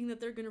thinking that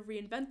they're going to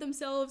reinvent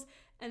themselves,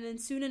 and then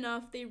soon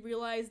enough they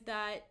realize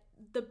that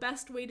the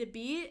best way to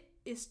be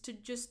is to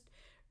just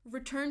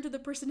return to the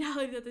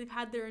personality that they've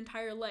had their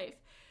entire life.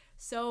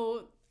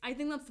 So I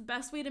think that's the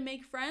best way to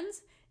make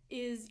friends,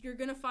 is you're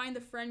going to find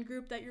the friend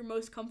group that you're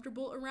most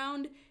comfortable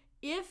around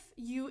if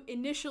you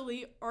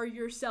initially are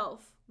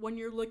yourself when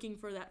you're looking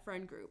for that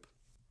friend group.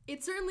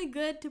 It's certainly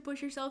good to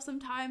push yourself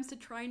sometimes to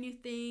try new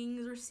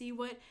things or see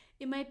what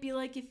it might be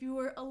like if you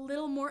were a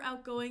little more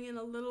outgoing and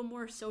a little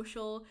more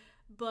social,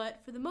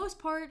 but for the most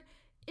part,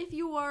 if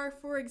you are,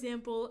 for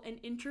example, an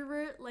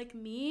introvert like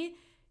me,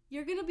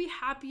 You're gonna be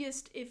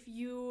happiest if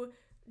you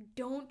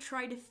don't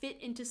try to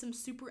fit into some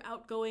super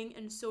outgoing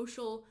and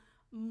social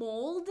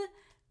mold,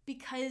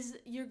 because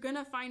you're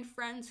gonna find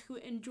friends who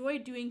enjoy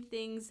doing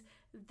things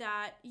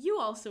that you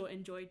also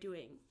enjoy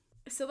doing.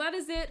 So that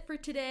is it for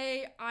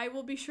today. I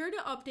will be sure to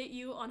update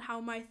you on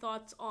how my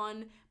thoughts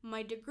on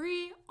my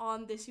degree,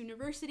 on this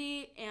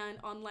university, and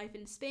on life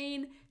in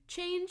Spain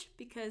change,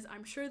 because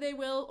I'm sure they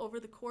will over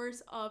the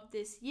course of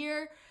this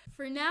year.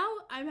 For now,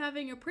 I'm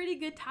having a pretty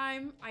good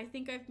time. I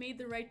think I've made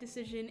the right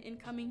decision in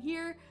coming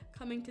here,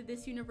 coming to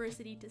this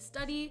university to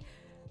study.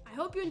 I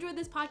hope you enjoyed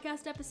this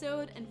podcast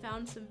episode and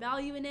found some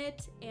value in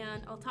it,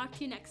 and I'll talk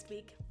to you next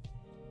week.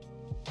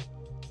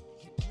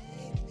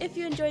 If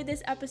you enjoyed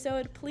this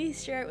episode,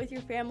 please share it with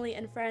your family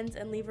and friends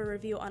and leave a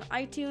review on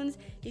iTunes.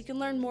 You can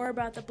learn more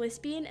about The Bliss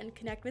Bean and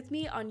connect with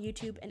me on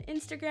YouTube and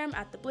Instagram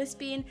at The Bliss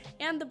Bean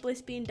and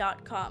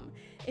theblissbean.com.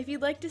 If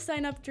you'd like to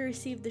sign up to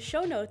receive the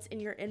show notes in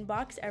your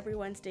inbox every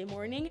Wednesday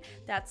morning,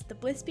 that's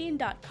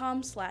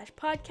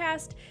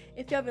theblissbean.com/podcast.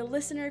 If you have a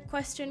listener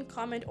question,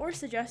 comment, or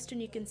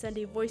suggestion, you can send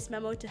a voice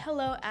memo to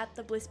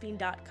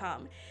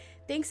hello@theblissbean.com.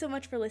 Thanks so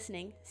much for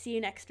listening. See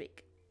you next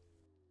week.